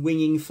and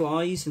winging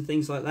flies and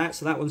things like that,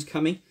 so that one's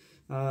coming.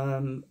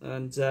 But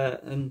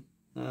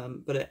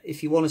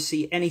if you want to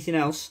see anything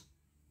else,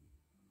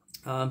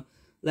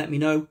 let me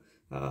know,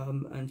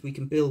 and we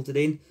can build it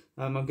in.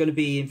 I'm going to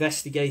be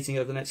investigating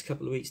over the next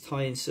couple of weeks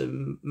tying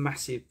some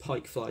massive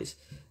pike flies,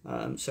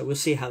 so we'll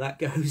see how that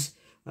goes.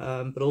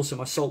 But also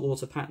my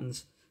saltwater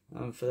patterns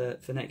for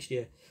next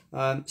year.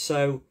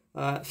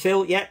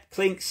 Phil, yeah,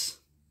 Clinks,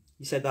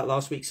 you said that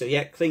last week, so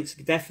yeah, Clinks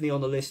definitely on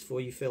the list for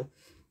you, Phil.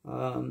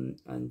 Yeah,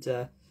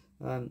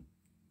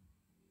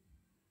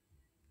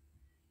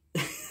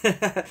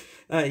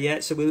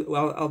 so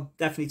I'll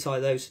definitely tie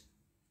those.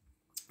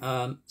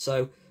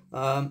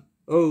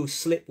 Oh,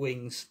 slip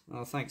wings.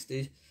 Oh, thanks,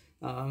 dude.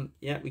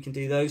 Yeah, we can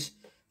do those.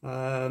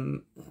 Yeah,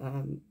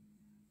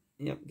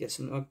 get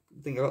some. I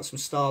think I got some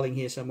starling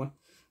here somewhere.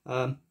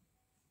 So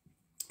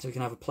we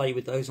can have a play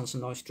with those on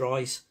some nice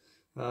dries.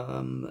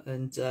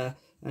 And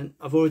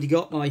I've already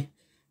got my.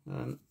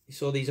 You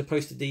saw these. I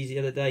posted these the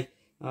other day.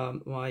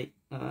 My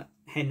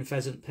hen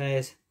pheasant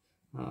pairs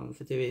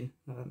for doing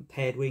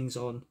paired wings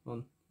on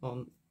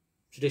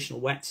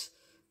traditional wets.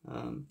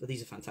 But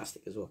these are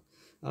fantastic as well.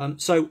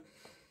 So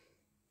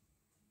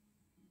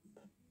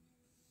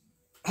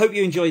hope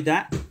you enjoyed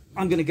that.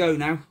 I'm going to go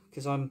now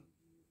because I'm a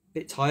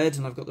bit tired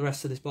and I've got the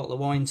rest of this bottle of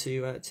wine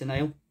to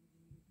nail.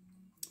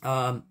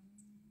 And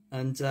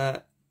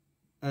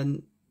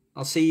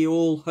I'll see you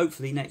all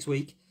hopefully next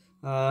week.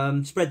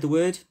 Spread the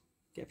word,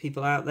 get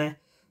people out there.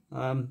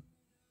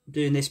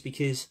 Doing this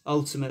because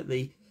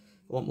ultimately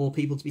I want more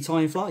people to be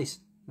tying flies.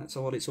 That's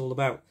what it's all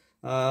about.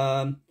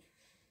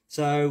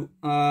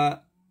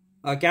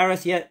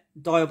 Gareth, yeah,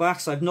 dial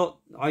bass.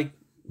 I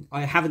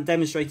haven't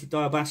demonstrated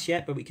dial bass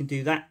yet, but we can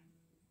do that.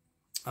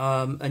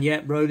 And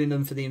yeah, rolling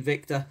them for the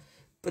Invicta,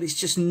 but it's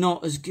just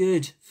not as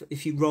good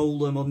if you roll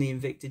them on the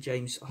Invicta,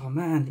 James. Oh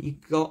man,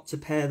 you've got to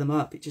pair them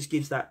up. It just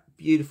gives that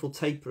beautiful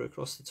taper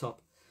across the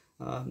top.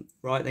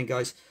 Right then,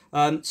 guys.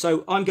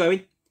 So I'm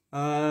going.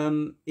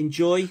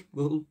 Enjoy.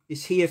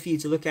 It's here for you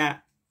to look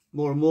at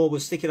more and more. We'll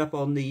stick it up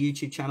on the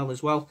YouTube channel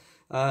as well,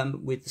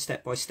 with the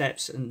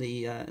step-by-steps and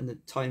the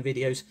time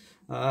videos.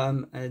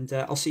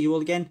 I'll see you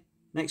all again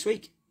next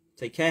week.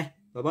 Take care.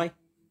 Bye-bye.